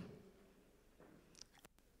connection.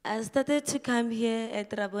 I started to come here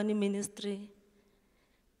at Rabboni Ministry,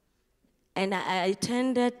 and I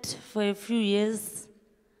attended for a few years.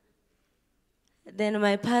 Then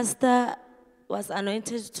my pastor was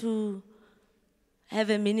anointed to have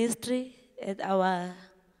a ministry at our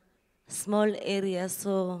small area,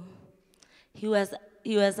 so he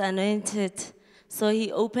was anointed. So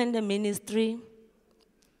he opened a ministry.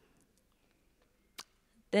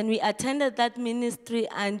 Then we attended that ministry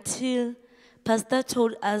until Pastor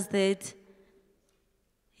told us that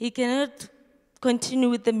he cannot continue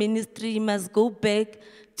with the ministry. He must go back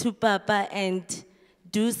to Papa and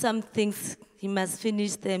do some things. He must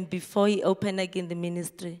finish them before he opened again the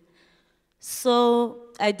ministry. So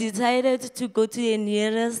I decided to go to the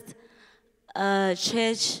nearest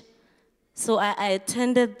church. So I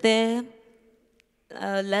attended there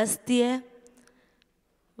last year.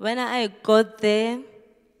 When I got there,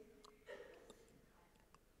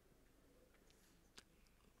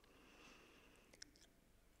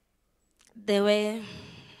 they were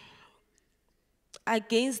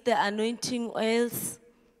against the anointing oils,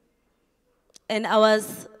 and I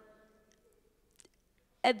was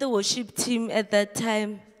at the worship team at that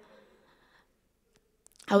time.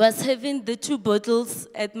 I was having the 2 bottles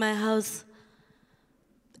at my house.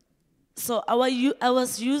 So I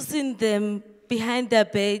was using them behind their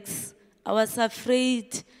backs. I was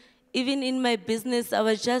afraid. Even in my business, I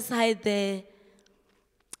would just hide the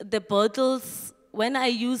bottles. When I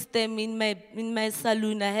use them in my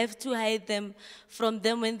saloon, I have to hide them from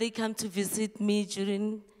them when they come to visit me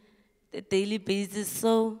during the daily basis.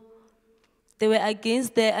 So they were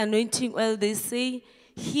against the anointing oil. They say,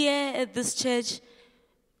 here at this church,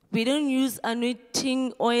 we don't use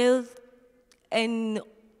anointing oil and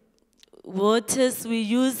waters, we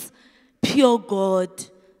use pure God.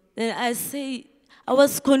 Then I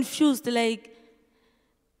was confused, like,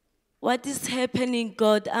 what is happening,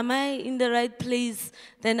 God? Am I in the right place?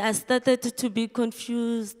 Then I started to be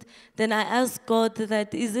confused. Then I asked God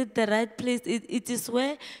that, is it the right place? It is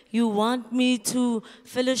where you want me to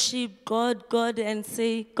fellowship God, and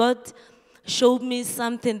say, God showed me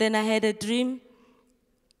something. Then I had a dream.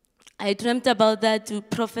 I dreamt about that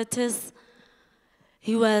prophetess.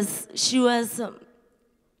 She was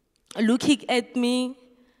looking at me,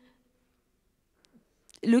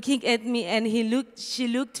 and she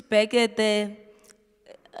looked back at the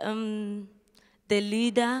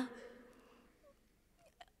leader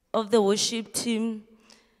of the worship team.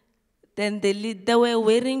 Then they were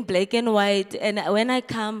wearing black and white, and when I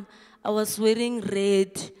come, I was wearing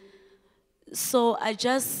red. So I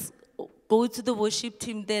just go to the worship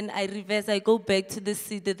team, then I reverse, I go back to the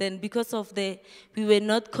seat. Then because of we were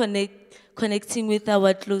not connecting with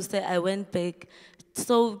our clothes, I went back.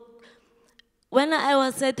 So when I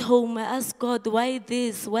was at home, I asked God, why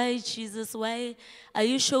this? Why Jesus? Why are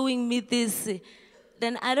you showing me this?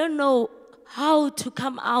 Then I don't know how to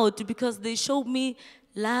come out because they showed me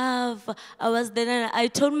love. I was there and I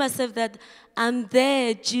told myself that I'm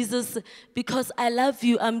there, Jesus, because I love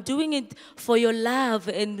you. I'm doing it for your love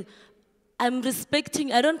and I'm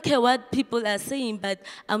respecting, I don't care what people are saying, but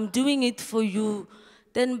I'm doing it for you.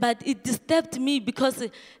 Then, but it disturbed me because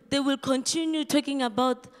they will continue talking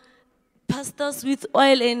about pastors with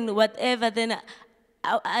oil and whatever. Then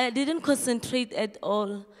I didn't concentrate at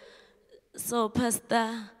all. So,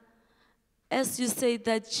 Pastor, as you say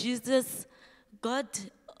that Jesus, God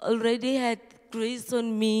already had grace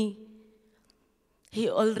on me. He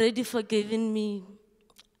already forgiven me.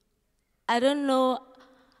 I don't know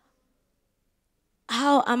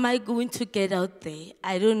how am I going to get out there?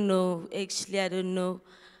 I don't know. Actually, I don't know.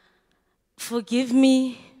 Forgive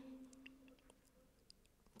me.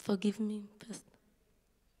 Forgive me, Pastor.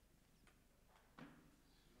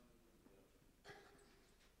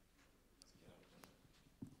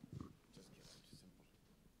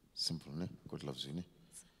 Simple, ne? God loves you, ne?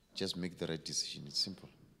 Just make the right decision. It's simple.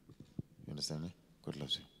 You understand, ne? God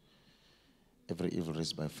loves you. Every evil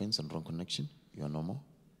raised by offense and wrong connection, you are normal.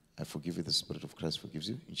 I forgive you, the Spirit of Christ forgives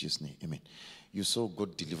you. In Jesus' name, amen. You saw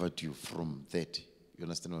God delivered you from that. You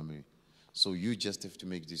understand what I mean? So you just have to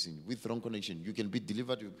make this in. With wrong connection, you can be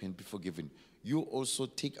delivered, you can be forgiven. You also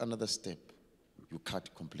take another step. You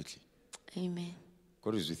cut completely. Amen.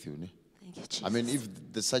 God is with you, ne? Thank you, Jesus. I mean, if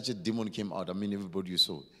such a demon came out, I mean, everybody you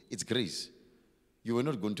saw, it's grace. You were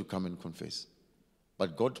not going to come and confess.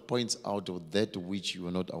 But God points out that which you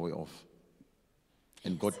were not aware of.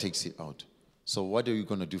 And God takes it out. So what are you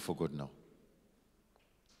going to do for God now?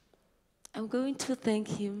 I'm going to thank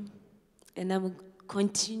him and I'm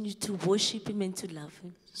continue to worship him and to love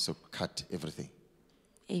him. So cut everything.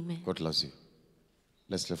 Amen. God loves you.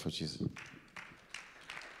 Let's live for Jesus.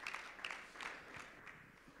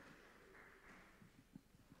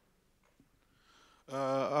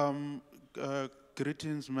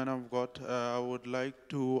 Greetings, man of God. I would like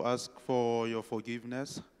to ask for your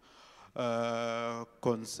forgiveness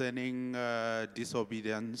concerning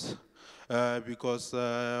disobedience. Because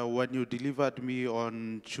when you delivered me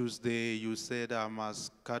on Tuesday, you said I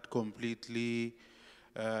must cut completely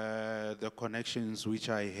the connections which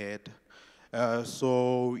I had.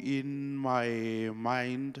 So in my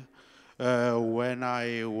mind, when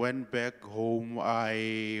I went back home,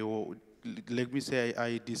 let me say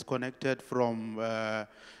I disconnected from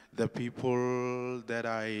the people that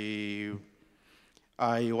I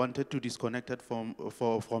wanted to disconnect it from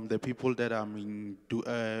the people that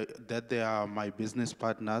that they are my business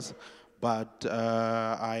partners, but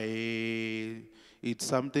it's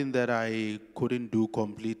something that I couldn't do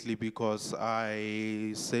completely because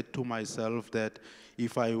I said to myself that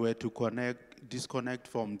if I were to disconnect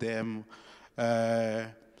from them,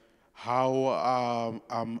 how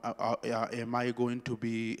am I going to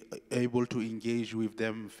be able to engage with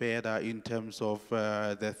them further in terms of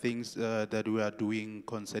the things that we are doing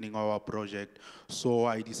concerning our project? So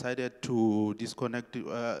I decided to disconnect.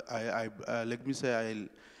 Let me say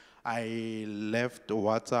I left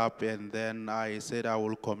WhatsApp and then I said I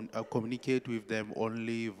will communicate with them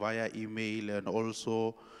only via email and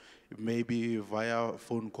also maybe via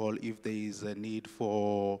phone call if there is a need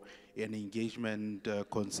for an engagement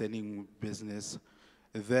concerning business.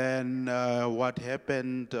 Then what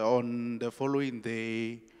happened on the following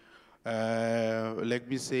day, let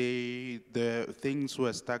me say the things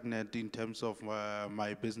were stagnant in terms of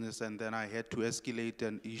my business, and then I had to escalate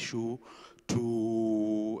an issue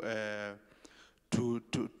to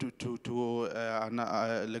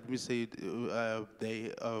let me say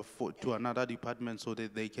to another department so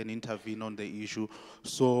that they can intervene on the issue.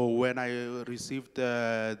 So when I received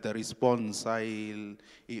the response, I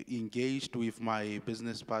engaged with my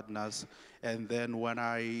business partners, and then when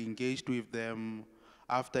I engaged with them,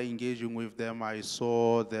 after engaging with them, I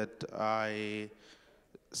saw that I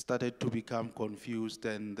started to become confused,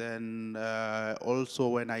 and then also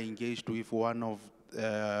when I engaged with one of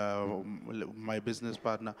my business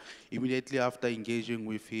partner, immediately after engaging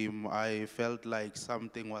with him, I felt like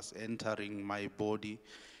something was entering my body,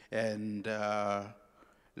 and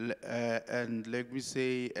let me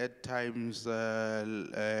say at times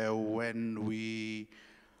when we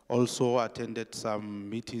also attended some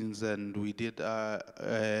meetings and we did,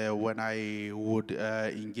 when I would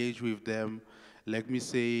engage with them, let me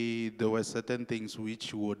say there were certain things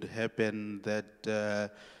which would happen that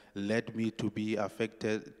led me to be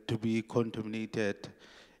affected, to be contaminated,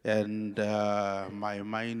 and my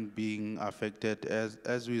mind being affected.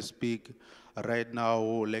 As we speak, right now,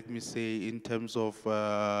 let me say, in terms of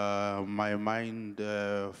my mind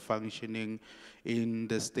functioning in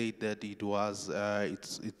the state that it was,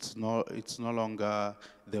 it's no longer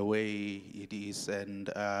the way it is, and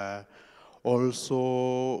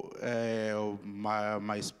also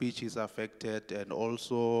my speech is affected, and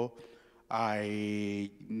also I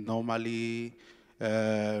normally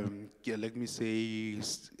let me say,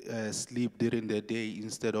 sleep during the day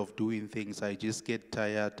instead of doing things. I just get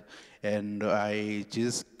tired, and I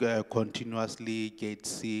just continuously get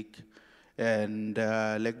sick. And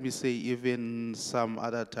let me say, even some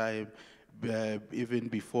other time, even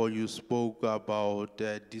before you spoke about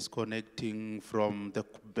disconnecting from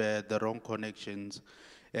the wrong connections,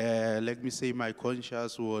 let me say my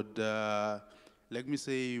conscience would, let me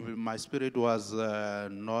say my spirit was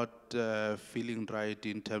not feeling right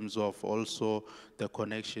in terms of also the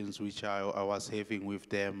connections which I was having with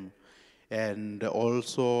them. And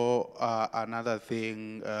also another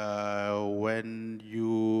thing, when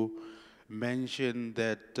you mentioned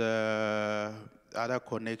that other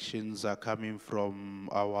connections are coming from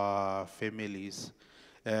our families,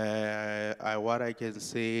 what I can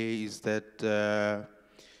say is that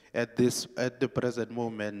at the present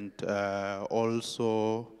moment,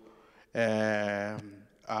 also, when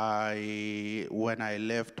I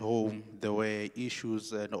left home, there were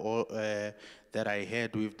issues and all that I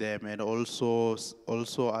had with them, and also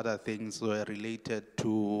other things were related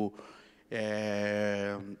to,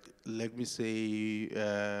 let me say,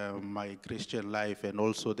 my Christian life, and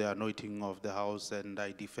also the anointing of the house, and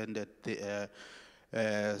I defended the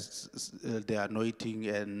anointing,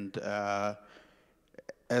 and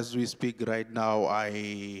as we speak right now,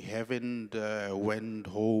 I haven't went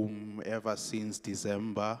home ever since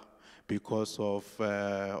December because of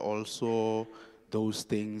also those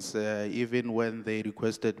things. Even when they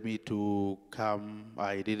requested me to come,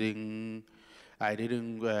 I didn't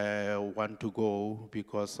want to go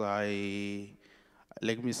because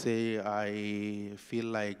let me say, I feel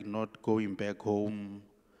like not going back home.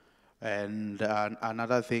 And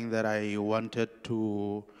another thing that I wanted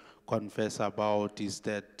to confess about is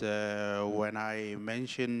that when I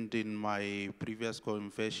mentioned in my previous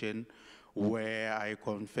confession, where I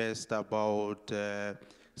confessed about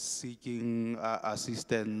seeking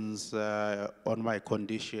assistance on my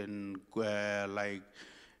condition, like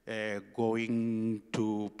going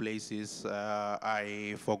to places,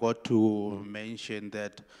 I forgot to mention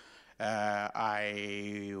that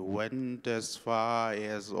I went as far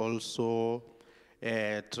as also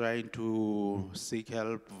trying to seek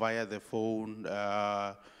help via the phone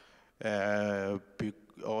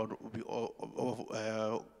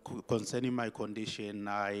concerning my condition.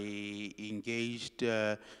 I engaged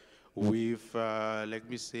with, let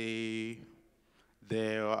me say,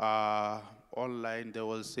 there are online, they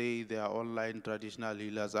will say there are online traditional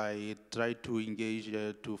healers. I try to engage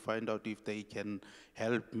to find out if they can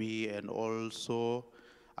help me. And also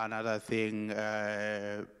another thing,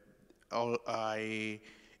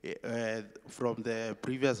 from the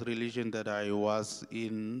previous religion that I was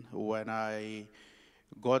in, when I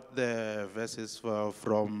got the verses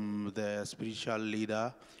from the spiritual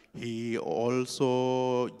leader, he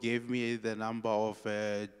also gave me the number of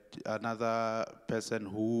another person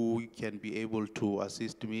who can be able to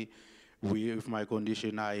assist me with my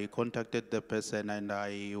condition. I contacted the person, and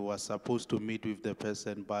I was supposed to meet with the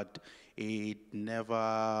person, but it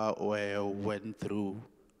never went through.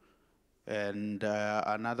 And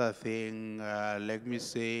another thing, let me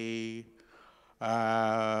say,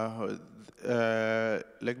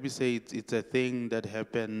 it's a thing that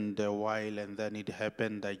happened a while, and then it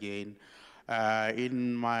happened again.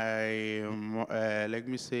 In my, let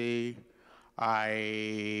me say,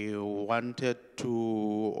 I wanted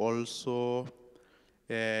to also,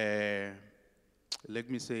 let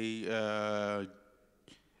me say,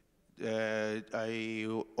 I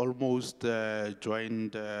almost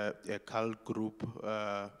joined a cult group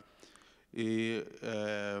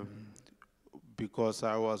because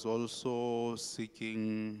I was also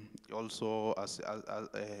seeking also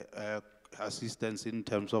assistance in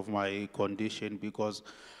terms of my condition, because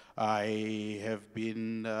I have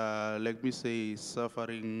been, let me say,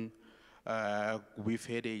 suffering with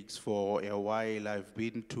headaches for a while. I've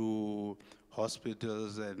been to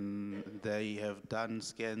hospitals, and they have done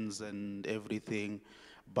scans and everything,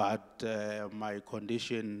 but my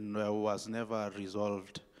condition was never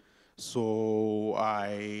resolved. So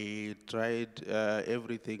I tried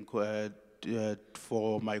everything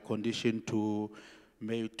for my condition to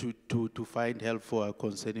find help for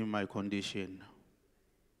concerning my condition.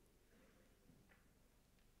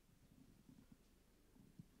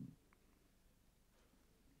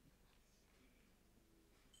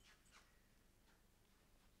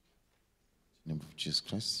 name of Jesus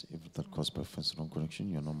Christ, if that caused by offense, wrong connection,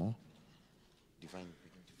 you're no more. Divine,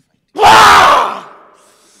 begin to fight.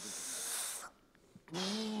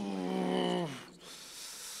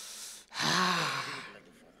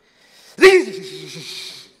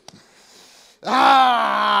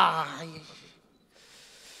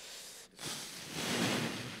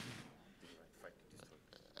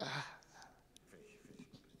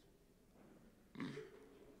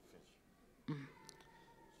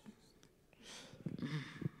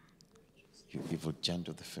 You evil giant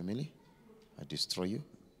of the family, I destroy you.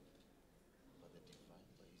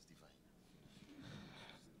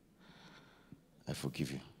 I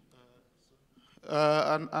forgive you.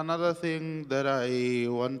 Another thing that I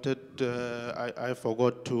wanted, I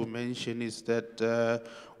forgot to mention is that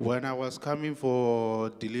when I was coming for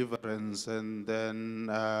deliverance, and then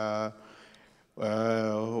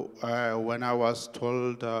when I was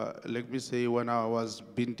told, let me say, when I was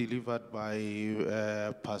being delivered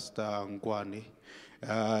by Pastor Ngwane,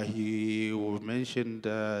 he mentioned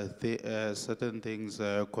certain things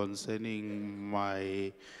concerning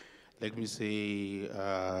my, let me say,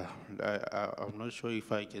 I'm not sure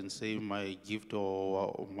if I can say my gift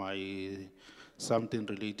or my something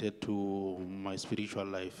related to my spiritual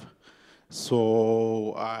life.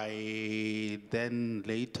 So I then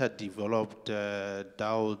later developed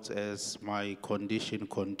doubts as my condition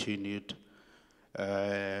continued,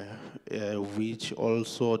 which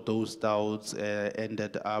also those doubts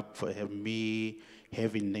ended up me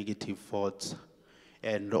having negative thoughts.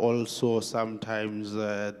 And also sometimes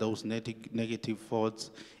those negative thoughts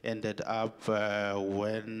ended up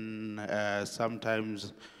when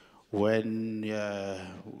sometimes when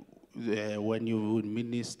you would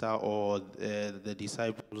minister or the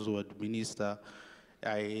disciples would minister,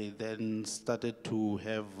 I then started to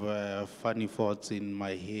have funny thoughts in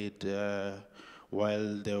my head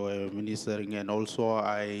while they were ministering. And also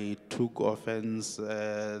I took offense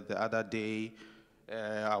the other day.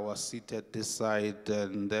 I was seated this side,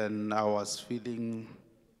 and then I was feeling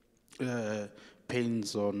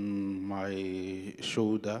pains on my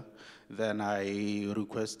shoulder. Then I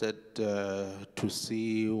requested to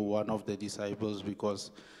see one of the disciples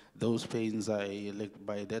because those pains,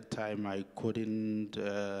 by that time I couldn't,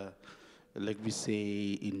 let me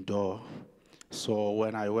say, endure. So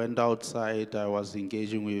when I went outside, I was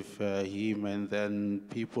engaging with him, and then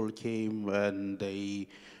people came and they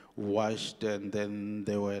washed, and then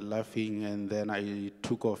they were laughing, and then I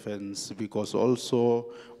took offense because also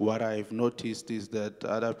what I've noticed is that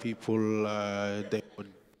other people, they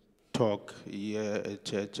would talk here at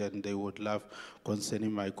church and they would laugh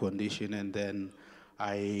concerning my condition, and then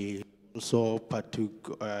I also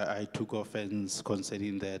I took offense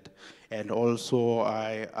concerning that. And also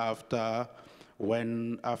after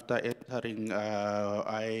entering,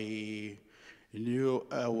 I knew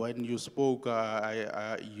when you spoke,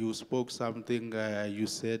 you spoke something. You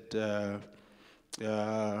said,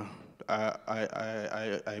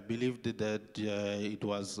 I believed that it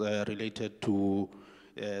was related to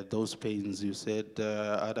those pains. You said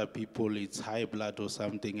other people it's high blood or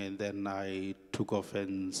something, and then I took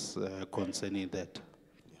offense concerning that.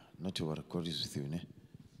 Yeah, not to worry, God is with you. Ne?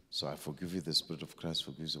 So I forgive you, the Spirit of Christ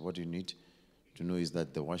forgives you. What you need to know is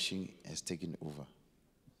that the washing has taken over.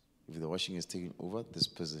 If the washing is taken over, there's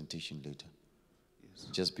presentation later. Yes.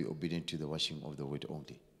 Just be obedient to the washing of the word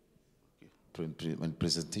only. Okay. When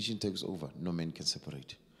presentation takes over, no man can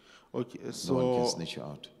separate. Okay, so no one can snatch you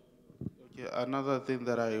out. Okay, another thing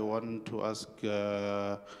that I want to ask,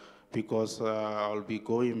 because I'll be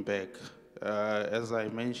going back, as I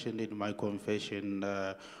mentioned in my confession,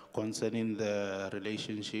 concerning the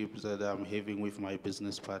relationships that I'm having with my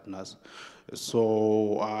business partners.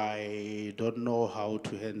 So I don't know how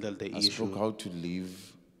to handle the issue. I spoke how to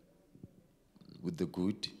live with the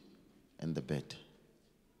good and the bad.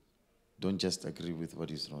 Don't just agree with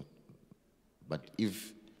what is wrong. But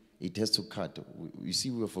if it has to cut, you see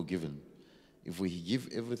we are forgiven. If we give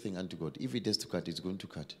everything unto God, if it has to cut, it's going to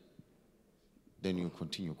cut. Then you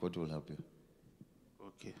continue. God will help you.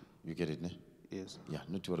 Okay. You get it, ne? Yes. Yeah,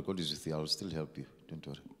 not to worry. God is with you. I will still help you. Don't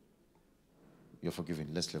worry. You're forgiven.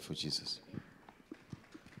 Let's clap for Jesus.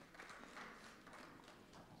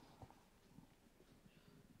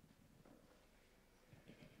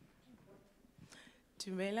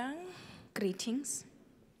 Dumelang. Greetings.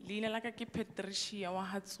 Leina la ka ke Patricia wa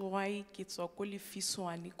Hatswai ke tswa ko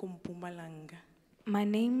Lefiswane ko Mpumalanga. My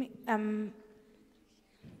name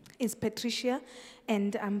is Patricia,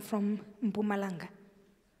 and I'm from Mpumalanga.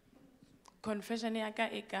 Confession ya ka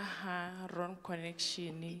e ka ha wrong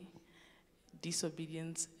connection,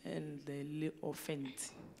 disobedience and the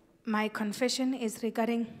offense. My confession is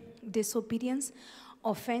regarding disobedience,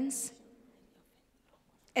 offense,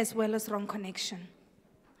 as well as wrong connection.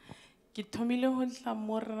 Ki thomile ho tla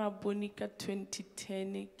mo Rabboni ka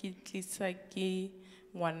 2010 ki tlisa ke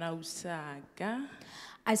ngwana usaka.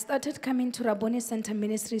 I started coming to Rabboni Center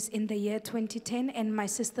Ministries in the year 2010, and my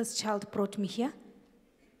sister's child brought me here.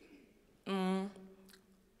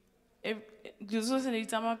 Dijo se ne di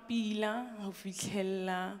tsamaya pila ho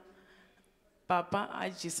fitlhella papa a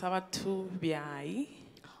jesa batho bjai.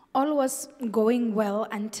 All was going well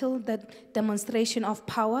until the demonstration of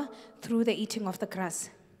power through the eating of the grass.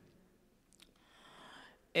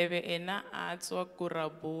 Ebe ena a tswa ko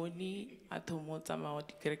Rabboni a thomo tsamaya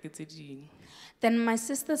dikereke tse ding. Then my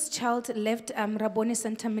sister's child left Rabboni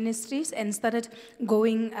Center Ministries and started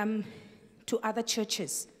going to other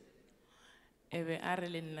churches. Ebe a re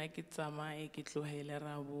le nna ke tsamaye ke tlohele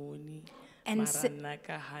Rabboni And mara se- nna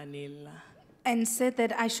ka hanela. And said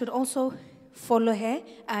that I should also follow her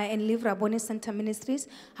and leave Rabboni Center Ministries.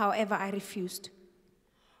 However, I refused.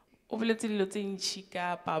 O boletse dilo tse ntšhi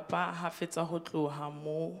ka papa ha fetsa ho tloha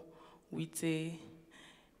mo o itse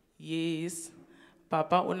yes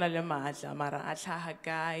papa o na le maatla mara a tlhaha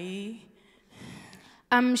kae.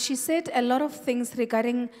 She said a lot of things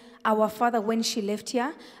regarding our father when she left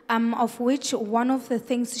here, of which one of the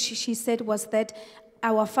things she said was that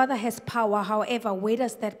our father has power. However, where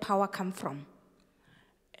does that power come from?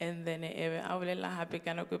 And then ebe a bolela hape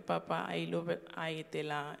ka nako e papa a ilo a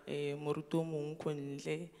etela moruti o mong ko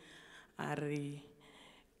ntle a re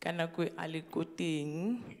ka nako e a le ko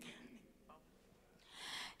teng.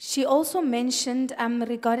 She also mentioned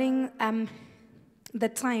regarding the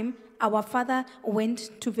time our father went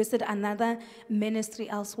to visit another ministry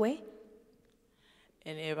elsewhere.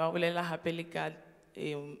 And ebe a bolela hape le ka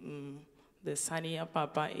the son ya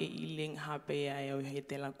papa e ileng hape ya yo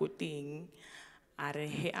etela ko teng. Are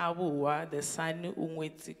he a bua the son o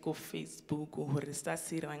ngwetse ko Facebook hore sa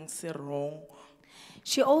sirang se wrong.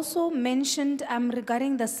 She also mentioned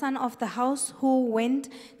regarding the son of the house who went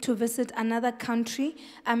to visit another country.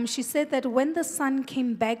 She said that when the son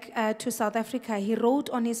came back to South Africa, he wrote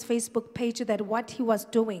on his Facebook page that what he was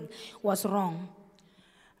doing was wrong.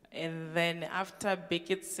 And then after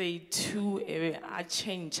Beckett said too, a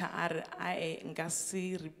change are I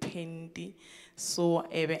ngasi repenti. So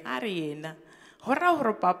ebe are yena hora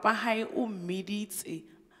hore papa hai o mmiditse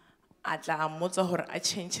a tla mmotsa hore a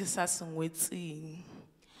change sa sengwetseng.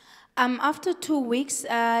 After 2 weeks,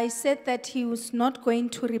 I said that he was not going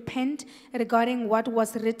to repent regarding what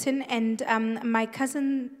was written, and my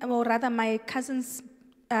cousin, or rather my cousin's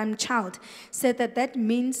child, said that that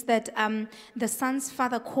means that the son's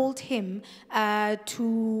father called him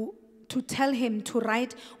to tell him to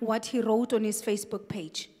write what he wrote on his Facebook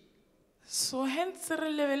page. So hence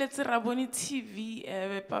re lebeletse Rabboni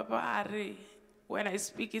TV, papa are when I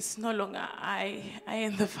speak it's no longer I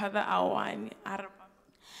and the father are one.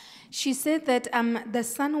 She said that the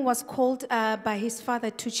son was called by his father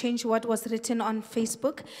to change what was written on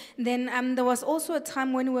Facebook. Then there was also a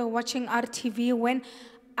time when we were watching RTV when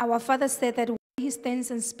our father said that when he stands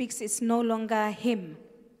and speaks, it's no longer him.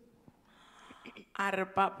 Are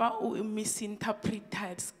papa o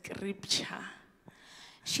misinterpreted scripture.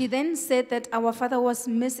 She then said that our father was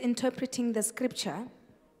misinterpreting the scripture.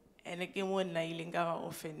 And ke mo nna ileng ka ba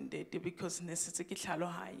offended because ne setse ke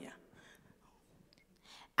tlhalohanya.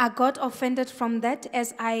 I got offended from that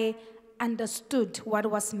as I understood what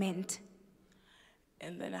was meant.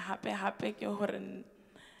 And then hape ke hore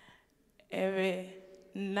ebe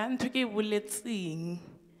nna ntho ke boletseng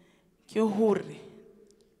ke hore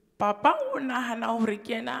papa o nahana hore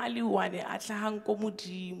ke ena a le one a tlhahang ko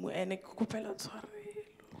modimo ene ke kopela tshwarelo.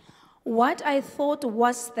 What I thought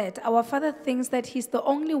was that our father thinks that he's the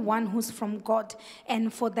only one who's from God,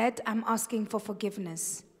 and for that I'm asking for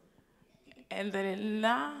forgiveness. And then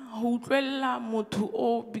na ho utlwella motho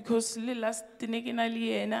o because le last ne ke na le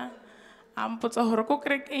yena a mpotsa hore ko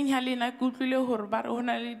kerekeng ya lena ke utlwile hore ba re ho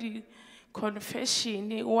na le di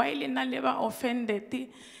confession why le na le ba offended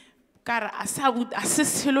ka re a se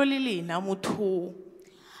selo le lena motho.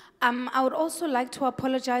 I would also like to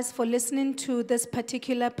apologize for listening to this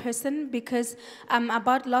particular person because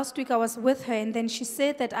about last week I was with her and then she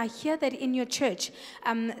said that I hear that in your church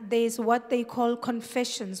there's what they call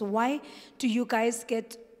confessions. Why do you guys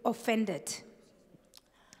get offended?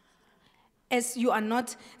 As you are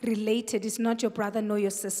not related, it's not your brother nor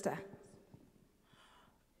your sister.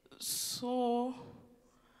 So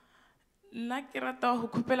nna ke rata ho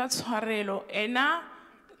khupela tshwarelo ena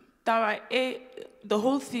taba the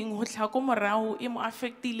whole thing ho tla ko morao e mo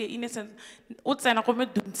affectile in a sense o tsena go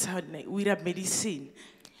meduntsane o ira medicine.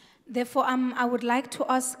 Therefore, I would like to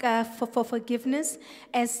ask for forgiveness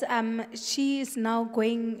as she is now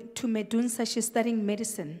going to Medunsa. She's studying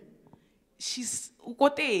medicine. She's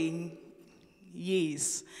ukoteng.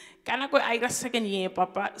 Yes. Kana ko I second year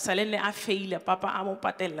papa salene a fail papa amo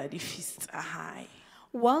patella di fees a high.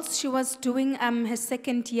 Whilst she was doing her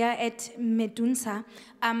second year at Medunsa,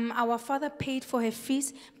 our father paid for her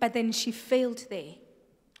fees, but then she failed there.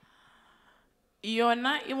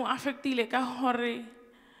 Yona imo affectile ka hore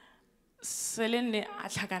selene a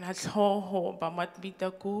tlhakana tlhogo ba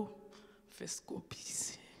matbita ko first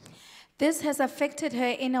copies. This has affected her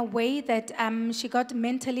in a way that she got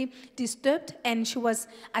mentally disturbed and she was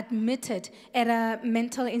admitted at a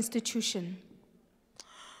mental institution.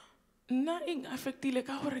 Na ing affectile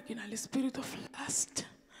ka hore ke na le spirit of lust.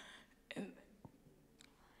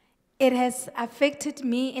 It has affected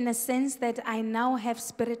me in a sense that I now have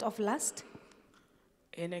spirit of lust.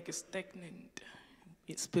 And I stagnant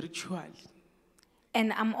spiritually.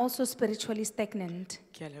 And I'm also spiritually stagnant.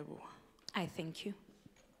 Ke a leboha. I thank you.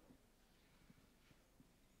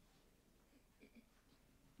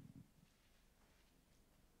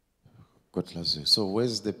 God loves you. So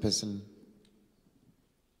where's the person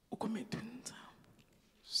Ukomedunza.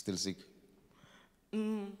 still sick?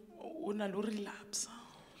 Una lo relapse.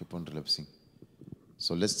 Keep on relapsing.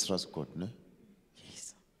 So let's trust God, no?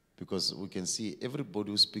 Yes. Because we can see everybody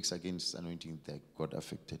who speaks against anointing, that God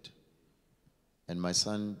affected. And my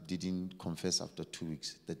son didn't confess after 2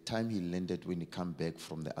 weeks. The time he landed, when he came back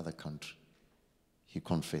from the other country, he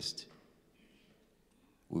confessed.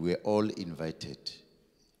 We were all invited,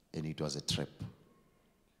 and it was a trap.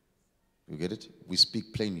 You get it? We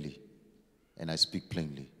speak plainly, and I speak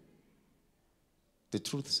plainly. The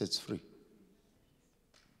truth sets free.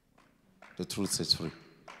 The truth sets free.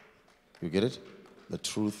 You get it? The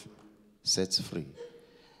truth sets free.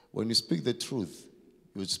 When you speak the truth,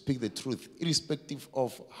 you speak the truth irrespective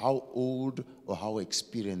of how old or how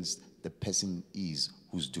experienced the person is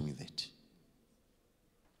who's doing that.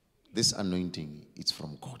 This anointing, it's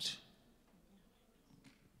from God.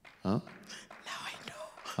 Huh? Now I know.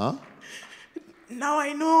 Huh? Now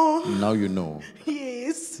I know. Now you know.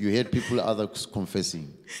 Yes. You heard people, others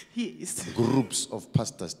confessing. Yes. Groups of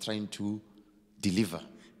pastors trying to deliver.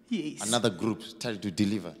 Yes. Another group trying to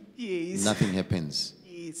deliver. Yes. Nothing happens.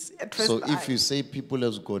 Yes. So if you say people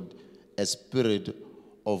has got a spirit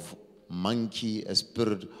of monkey, a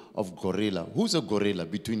spirit of gorilla, who's a gorilla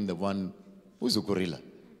between the one? Who's a gorilla?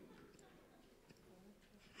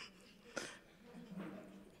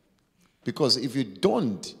 Because if you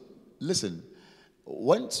don't, listen,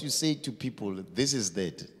 once you say to people, this is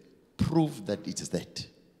that, prove that it is that.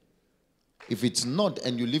 If it's not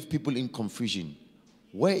and you leave people in confusion,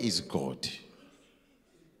 where is God?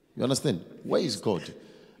 You understand? Where is God?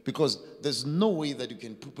 Because there's no way that you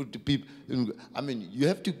can put people, I mean, you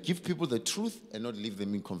have to give people the truth and not leave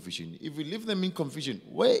them in confusion. If you leave them in confusion,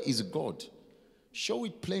 where is God? Show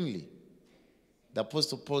it plainly. The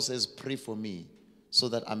Apostle Paul says, pray for me so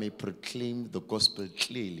that I may proclaim the gospel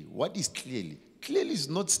clearly. What is clearly? Clearly is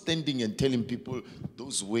not standing and telling people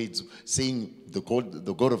those words, saying the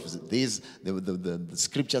God of this, the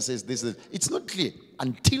scripture says this. It's not clear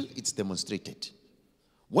until it's demonstrated.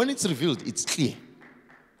 When it's revealed, it's clear.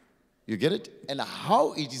 You get it? And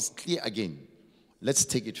how it is clear again, let's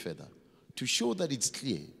take it further. To show that it's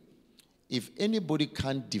clear, if anybody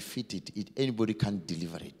can't defeat it, if anybody can't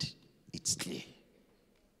deliver it, it's clear.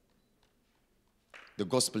 The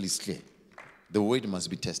gospel is clear. The word must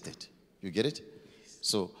be tested. You get it?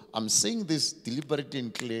 So I'm saying this deliberately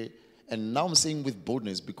and clear, and now I'm saying with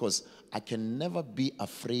boldness because I can never be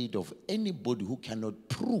afraid of anybody who cannot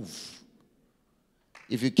prove.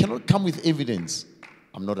 If you cannot come with evidence,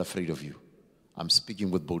 I'm not afraid of you. I'm speaking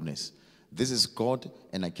with boldness. This is God,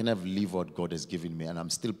 and I can never leave what God has given me, and I'm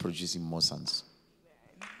still producing more sons.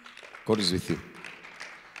 God is with you.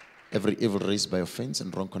 Every evil raised by offense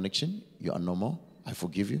and wrong connection, you are no more. I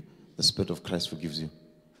forgive you. The Spirit of Christ forgives you.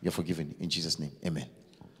 You're forgiven in Jesus' name. Amen.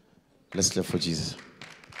 Let's clap for Jesus.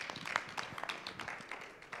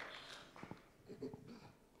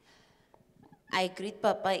 I greet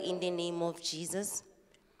Papa in the name of Jesus.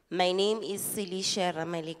 My name is Silisha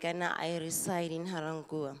Ramalikana. I reside in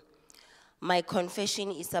Harangua. My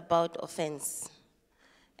confession is about offense.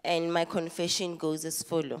 And my confession goes as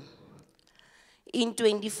follows. In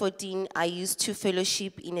 2014, I used to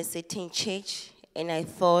fellowship in a certain church, and I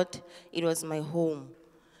thought it was my home.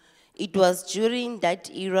 It was during that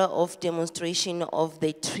era of demonstration of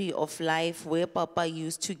the tree of life where Papa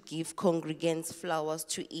used to give congregants flowers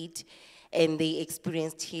to eat, and they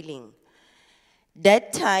experienced healing.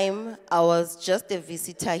 That time, I was just a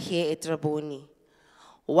visitor here at Rabboni.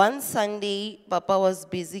 One Sunday, Papa was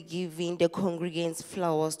busy giving the congregants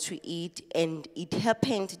flowers to eat, and it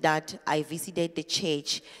happened that I visited the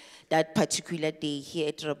church that particular day here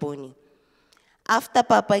at Rabboni. After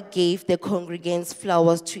Papa gave the congregants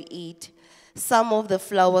flowers to eat, some of the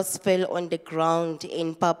flowers fell on the ground,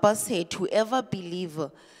 and Papa said, whoever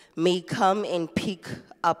believer may come and pick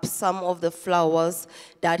up some of the flowers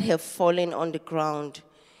that have fallen on the ground.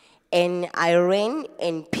 And I ran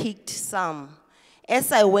and picked some.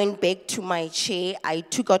 As I went back to my chair, I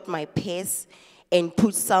took out my purse and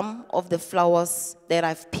put some of the flowers that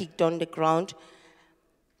I've picked on the ground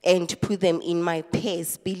and put them in my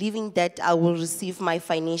purse, believing that I will receive my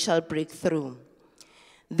financial breakthrough.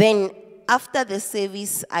 Then, after the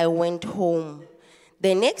service, I went home.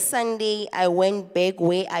 The next Sunday, I went back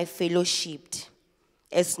where I fellowshipped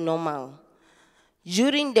as normal.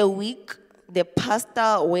 During the week, the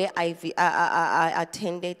pastor where I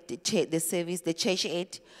attended the service, the church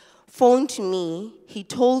at, phoned me. He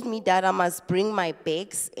told me that I must bring my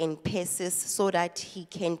bags and purses so that he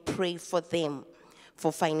can pray for them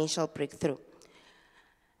for financial breakthrough.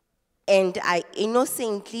 And I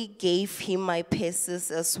innocently gave him my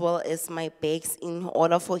purses as well as my bags in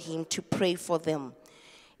order for him to pray for them.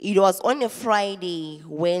 It was on a Friday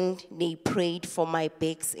when they prayed for my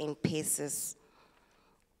bags and purses.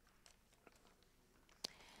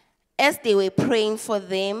 As they were praying for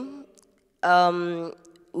them,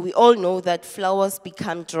 we all know that flowers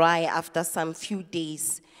become dry after some few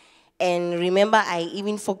days. And remember, I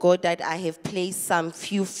even forgot that I have placed some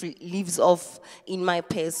few leaves in my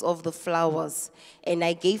purse of the flowers. And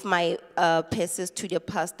I gave my purses to the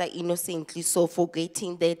pastor innocently, so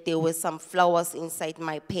forgetting that there were some flowers inside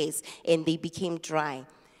my purse and they became dry.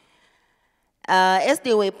 As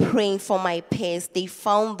they were praying for my purse, they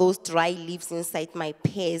found those dry leaves inside my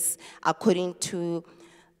purse according to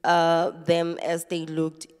them as they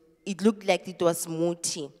looked. It looked like it was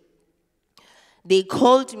muti. They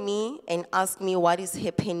called me and asked me what is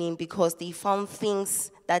happening because they found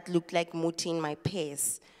things that looked like muti in my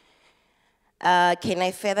purse. Can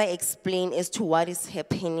I further explain as to what is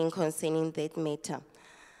happening concerning that matter?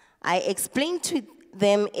 I explained to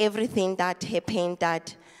them everything that happened,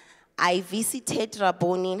 that I visited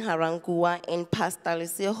Rabboni in Harangua, and Pastor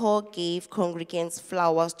Leseho gave congregants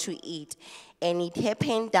flowers to eat. And it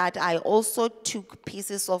happened that I also took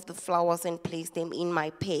pieces of the flowers and placed them in my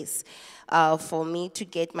purse for me to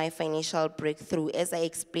get my financial breakthrough, as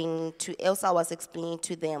I was explaining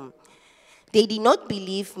to them. They did not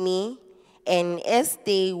believe me, and as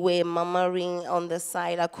they were murmuring on the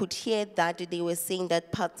side, I could hear that they were saying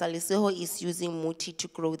that Pastor Leseho is using muti to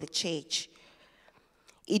grow the church.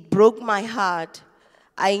 It broke my heart.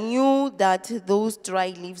 I knew that those dry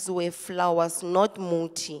leaves were flowers, not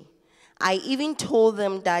muti. I even told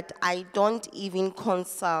them that I don't even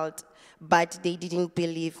consult, but they didn't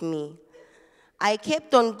believe me. I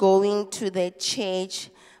kept on going to the church,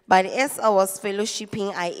 but as I was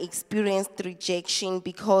fellowshipping, I experienced rejection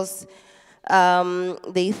because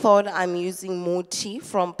they thought I'm using muti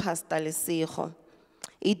from Pastor Leseho.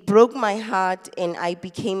 It broke my heart and I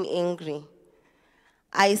became angry.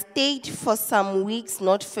 I stayed for some weeks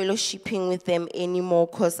not fellowshipping with them anymore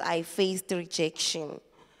because I faced rejection.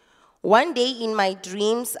 One day in my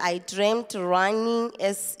dreams, I dreamt running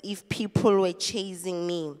as if people were chasing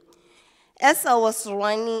me. As I was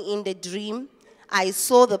running in the dream, I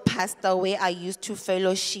saw the pastor where I used to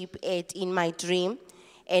fellowship at in my dream,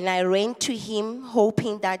 and I ran to him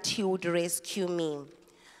hoping that he would rescue me.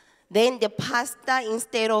 Then the pastor,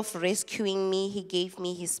 instead of rescuing me, he gave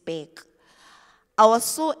me his bag. I was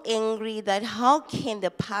so angry that how can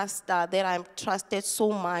the pastor that I trusted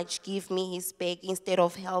so much give me his bag instead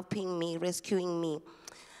of helping me, rescuing me?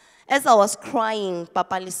 As I was crying,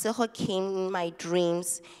 Papa Leseho came in my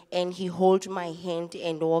dreams and he held my hand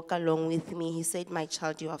and walked along with me. He said, "My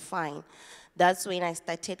child, you are fine." That's when I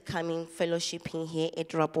started coming fellowshipping here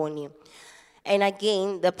at Rabboni. And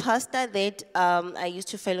again, the pastor that I used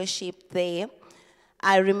to fellowship there,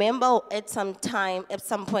 I remember at some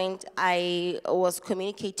point, I was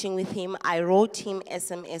communicating with him. I wrote him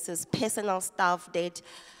SMSs, personal stuff that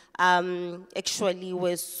actually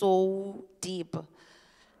was so deep.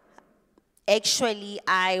 Actually,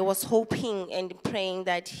 I was hoping and praying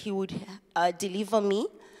that he would deliver me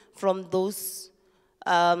from those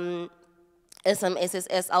SMSs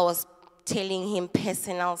as I was telling him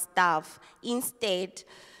personal stuff. Instead,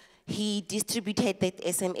 he distributed that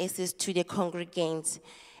SMSs to the congregants.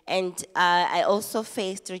 And I also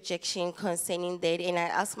faced rejection concerning that. And I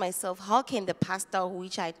asked myself, how can the pastor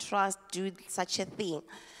which I trust do such a thing?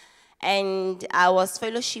 And I was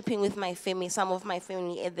fellowshipping with my family, some of my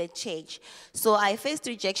family at the church. So I faced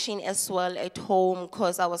rejection as well at home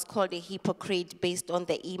because I was called a hypocrite based on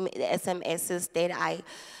the SMSs that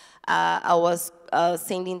I was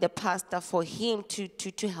sending the pastor for him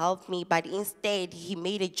to help me, but instead he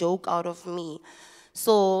made a joke out of me.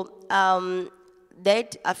 So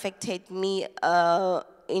that affected me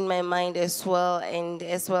in my mind as well, and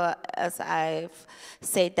as well as I've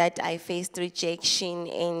said that I faced rejection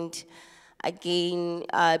and again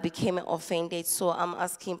became offended. So I'm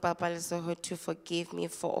asking Papa Lesoho to forgive me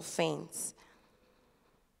for offense.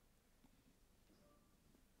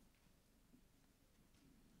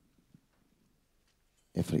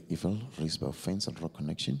 Every evil raised by offense and wrong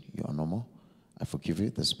connection, you are no more. I forgive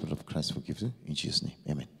you. The Spirit of Christ forgives you. In Jesus' name,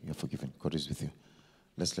 amen. You are forgiven. God is with you.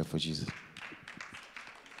 Let's clap for Jesus.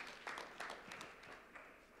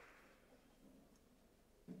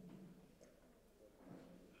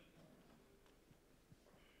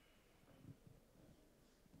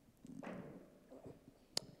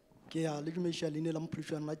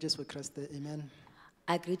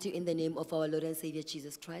 I greet you in the name of our Lord and Savior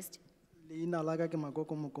Jesus Christ. My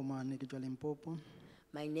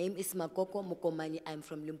name is Makoko Mukomani. I'm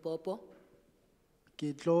from Limpopo.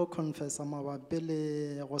 Ke tlo confessa mabapi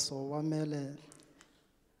le go se obamele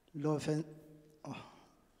le offen- oh.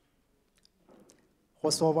 Go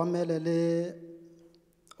se obamele le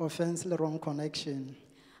offense le wrong connection.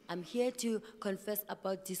 I'm here to confess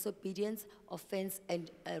about disobedience, offense, and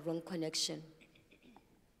wrong connection.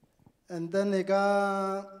 And then re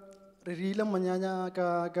rile monyanya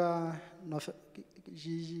ka 30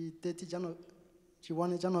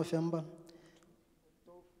 November.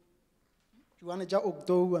 Juane ja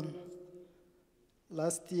October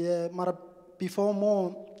last year, mara before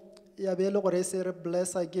more, ya be le gore se re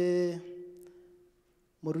blessa ke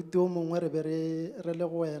moruti o mongwe re be re le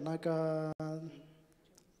go wena ka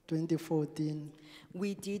 2014.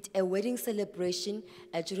 We did a wedding celebration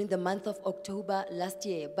during the month of October last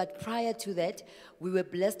year, but prior to that, we were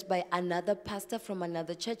blessed by another pastor from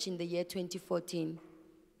another church in the year 2014.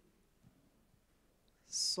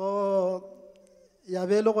 So, ya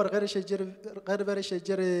be le gore ge re šetše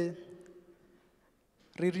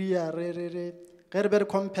re ria ge re be re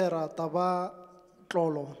compare taba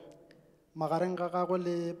tlolo magareng ga gagwe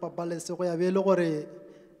le Papa Lesego, ya be le gore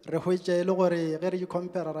re hwetša e le gore ge re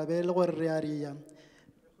compare ra be le gore re a ria.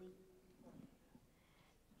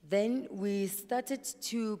 Then we started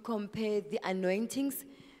to compare the anointings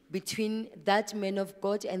between that man of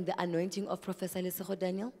God and the anointing of Professor Lesego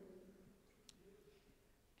Daniel.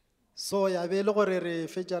 So ya be le gore re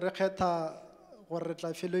fetša re kgetha gore re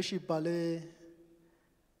tla fellowshipa le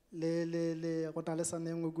go na le sa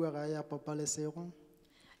nengwe kua gae ya Papa Lesego.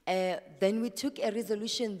 Then we took a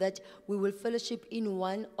resolution that we will fellowship in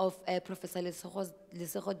one of Professor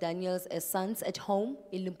Lesego Daniel's sons at home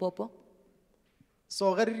in Limpopo.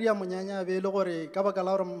 So ge re ria monyanya be le gore ka baka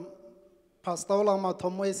la gore pastor ola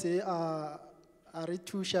mathomo e se a re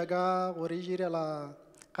thuša ka gore direla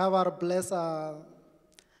ga ba re bless a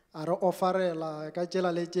re offerela ka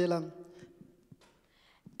tšela le tšela.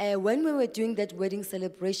 When we were doing that wedding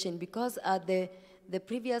celebration, because the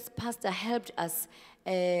previous pastor helped us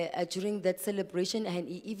during that celebration, and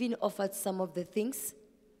he even offered some of the things.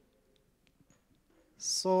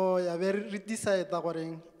 So ya be re decide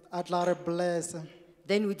gore a tla re bless.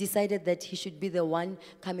 Then we decided that he should be the one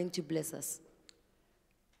coming to bless us.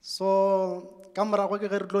 So ka morago ke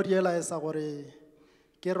ge re tlo realize gore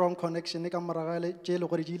ke wrong connection ka morago le tše le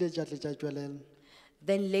gore di ile tša tle tša tšwelela.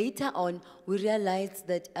 Then later on, we realized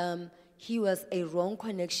that he was a wrong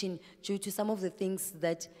connection due to some of the things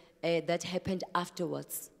that happened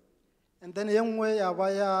afterwards. And then ye nngwe ya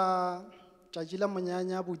ba ya tšatši la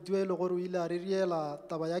monyanya bodue le gore o ile a re riela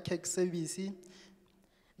taba ya cake service.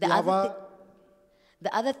 The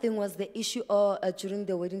other thing was the issue during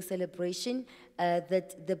the wedding celebration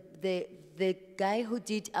that the guy who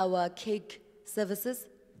did our cake services,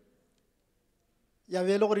 Ya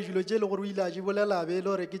be le gore dilo tše le gore o ile a di bolela be le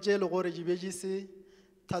gore ke tše le gore di be di se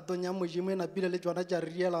thatong ya Modimo e napile le tšona tša re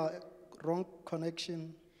riela wrong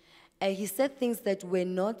connection. he said things that were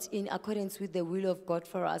not in accordance with the will of God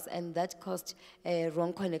for us, and that caused a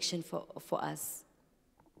wrong connection for us.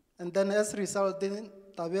 And then as a result,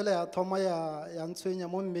 tabele ya thoma ya ntshwenya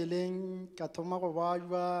mo mmeleng, ka thoma go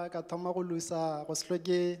bajwa, ka thoma go lusa go se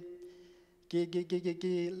tlhoke ke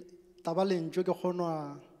taba lentšwe ke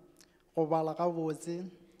kgonwa go bala gabotse.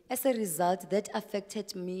 As a result, that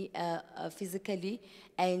affected me physically,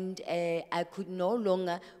 and I could no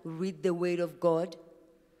longer read the word of God.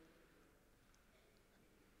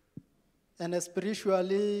 And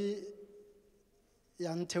spiritually,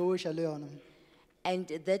 ya ntheosha le yona. And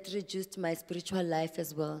that reduced my spiritual life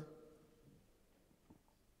as well.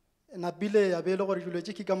 Napile ya be le gore dilo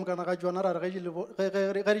tše ke ka mokana ga tsona ra re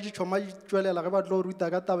ge di thoma di tswelela ge ba tlo ruta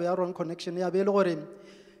ka taba ya wrong connection ya be le gore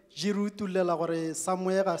di re utulela gore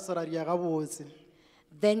somewhere ga se ra dia gabotse.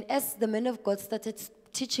 Then as the man of God started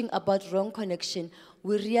teaching about wrong connection,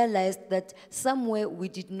 we realized that somewhere we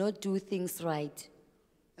did not do things right.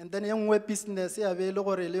 And then ye nngwe business ya be le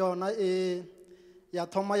gore le yona ya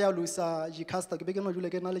thoma ya lusa di customer ke be ke no dule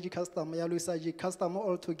ke na le di customer ya lusa di customer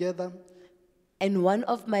all together. And one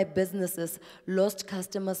of my businesses lost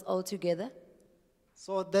customers altogether.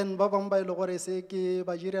 So then ba bang ba ile gore se ke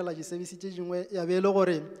ba direla di service tše dingwe ya be le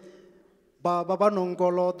gore ba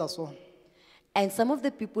nongkolota so. And some of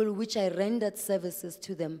the people which I rendered services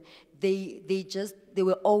to them, they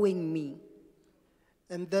were owing me.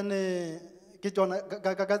 And then ke tsona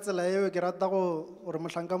ka tsela eo ke rata go gore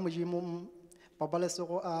mohlanka modimo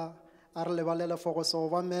pabalesego a re lebalele for go se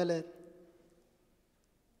obamele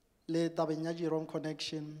le tabeng ya di wrong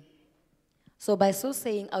connection. So by so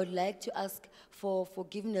saying, I would like to ask for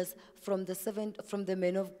forgiveness from the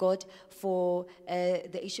men of God for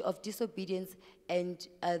the issue of disobedience and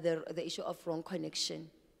the issue of wrong connection.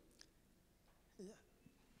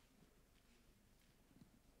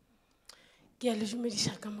 Ke a le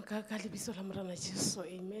dumediša ka moka ka lebitso la Morena Jesu,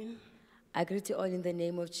 amen. I greet you all in the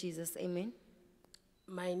name of Jesus, amen.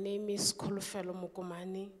 My name is Kolofelo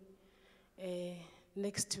Mokomane.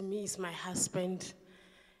 Next to me is my husband.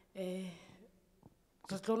 Re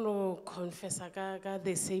tlo no confess ka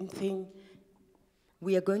the same thing.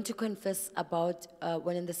 We are going to confess about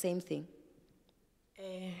one and the same thing.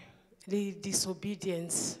 The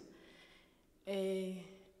disobedience.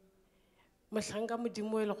 Mohlanka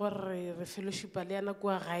modimo e le gore re fellowshipa le yana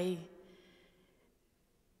kwa gae.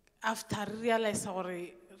 After re realize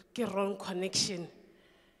gore ke wrong connection.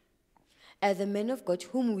 As the man of God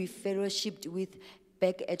whom we fellowshipped with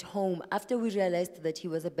back at home, after we realized that he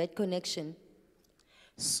was a bad connection.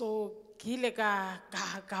 So ke ile ka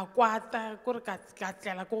kwata gore ka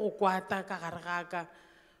tlela go kwata ka gare ga ka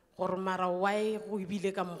gore mara why go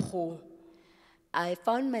ibile ka mokgo. I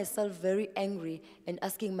found myself very angry and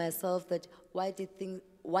asking myself that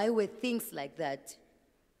why were things like that?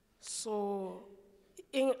 So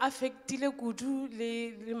in affectile kudu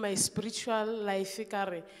le my spiritual life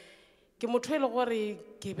kare ke motho ele gore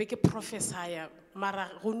ke be ke prophesya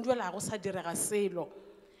mara go ndwela go sa direga selo.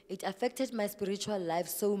 It affected my spiritual life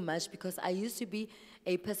so much because I used to be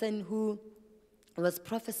a person who was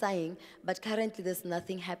prophesying, but currently there's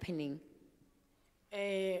nothing happening.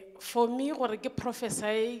 For me gore ke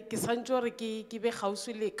prophesy ke santse gore ke be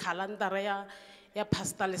gausi le calendar ya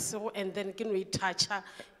pastor Lesego and then ke no e toucha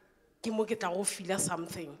ke mo ke tla go feel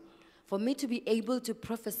something. For me to be able to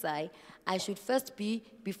prophesy, I should first be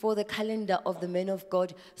before the calendar of the men of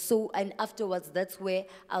God. And afterwards, that's where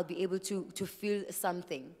I'll be able to feel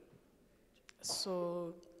something.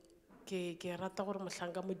 So, ke rata gore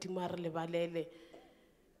mohlanka modimo a re lebalele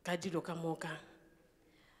ka dilo ka moka.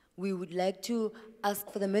 We would like to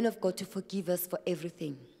ask for the men of God to forgive us for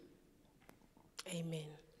everything. Amen.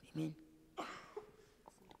 Amen.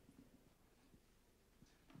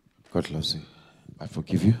 God loves you. I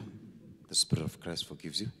forgive you. The Spirit of Christ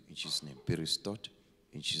forgives you. In Jesus' name. Be restored.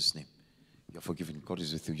 In Jesus' name. You're forgiven. God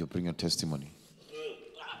is with you. You'll bring your testimony.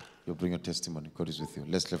 You'll bring your testimony. God is with you.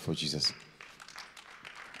 Let's clap for Jesus.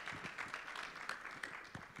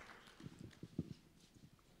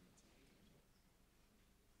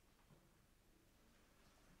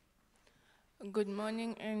 Good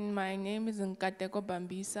morning, and my name is Nkateko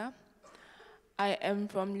Bambisa. I am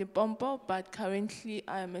from Limpopo, but currently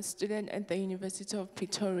I am a student at the University of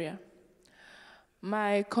Pretoria.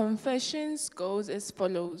 My confessions goes as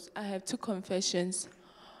follows. I have two confessions.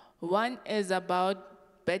 One is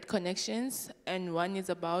about bad connections, and one is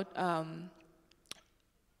about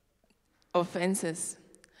offenses.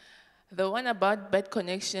 The one about bad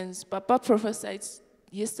connections, Papa prophesied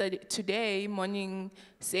today morning,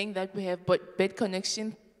 saying that we have bad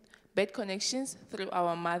connections through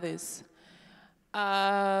our mothers.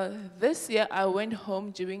 This year I went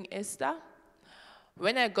home during Easter.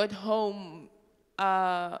 When I got home,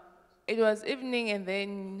 it was evening, and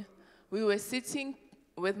then we were sitting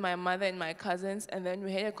with my mother and my cousins, and then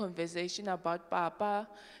we had a conversation about Papa,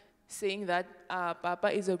 saying that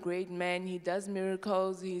Papa is a great man, he does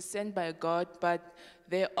miracles, he's sent by God, but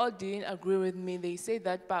they all didn't agree with me. They say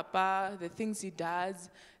that Papa, the things he does,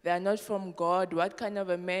 they are not from God. What kind of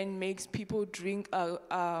a man makes people drink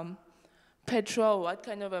petrol, what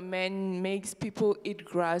kind of a man makes people eat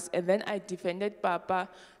grass. And then I defended Papa,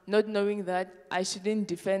 not knowing that I shouldn't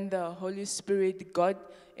defend the Holy Spirit. God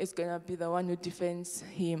is going to be the one who defends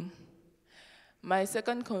him. My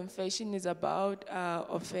second confession is about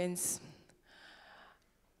offense.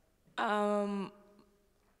 My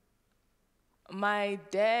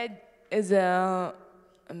dad is a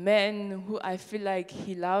man who I feel like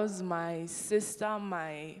he loves my sister,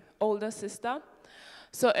 my older sister.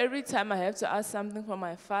 So every time I have to ask something from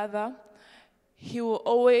my father, I will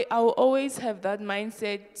always have that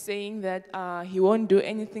mindset saying that he won't do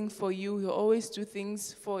anything for you. He'll always do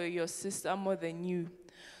things for your sister more than you.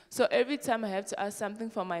 So every time I have to ask something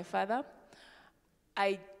from my father,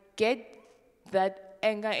 I get that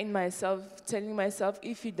anger in myself, telling myself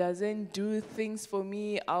if he doesn't do things for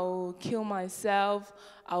me, I'll kill myself,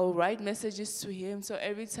 I'll write messages to him. So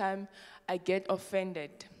every time I get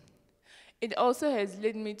offended. It also has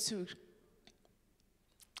led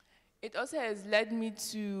me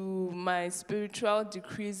to my spiritual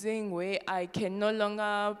decreasing, where I can no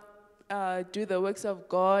longer do the works of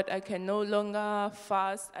God. I can no longer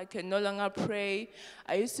fast. I can no longer pray.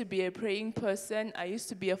 I used to be a praying person. I used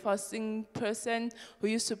to be a fasting person who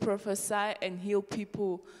used to prophesy and heal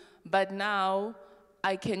people. But now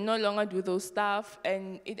I can no longer do those stuff.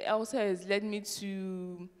 And it also has led me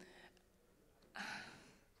to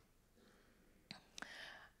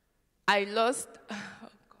I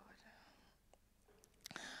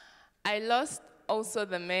lost also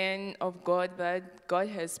the man of God that God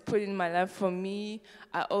has put in my life for me.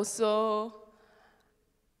 I also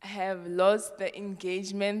have lost the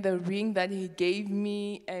engagement, the ring that he gave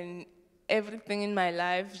me, and everything in my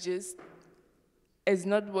life just is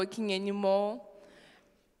not working anymore.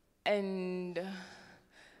 And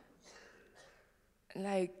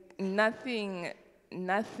like nothing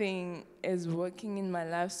is working in my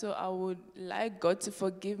life. So I would like God to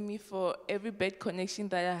forgive me for every bad connection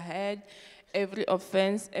that I had, every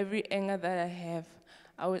offense, every anger that I have.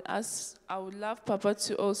 I would love Papa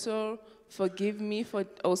to also forgive me for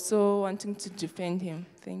also wanting to defend him.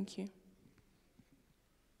 Thank you.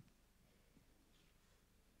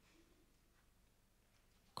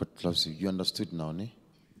 God loves you. You understood now, ne?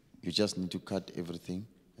 You just need to cut everything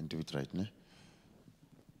and do it right, ne?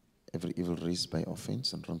 Every evil raised by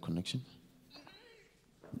offense and wrong connection.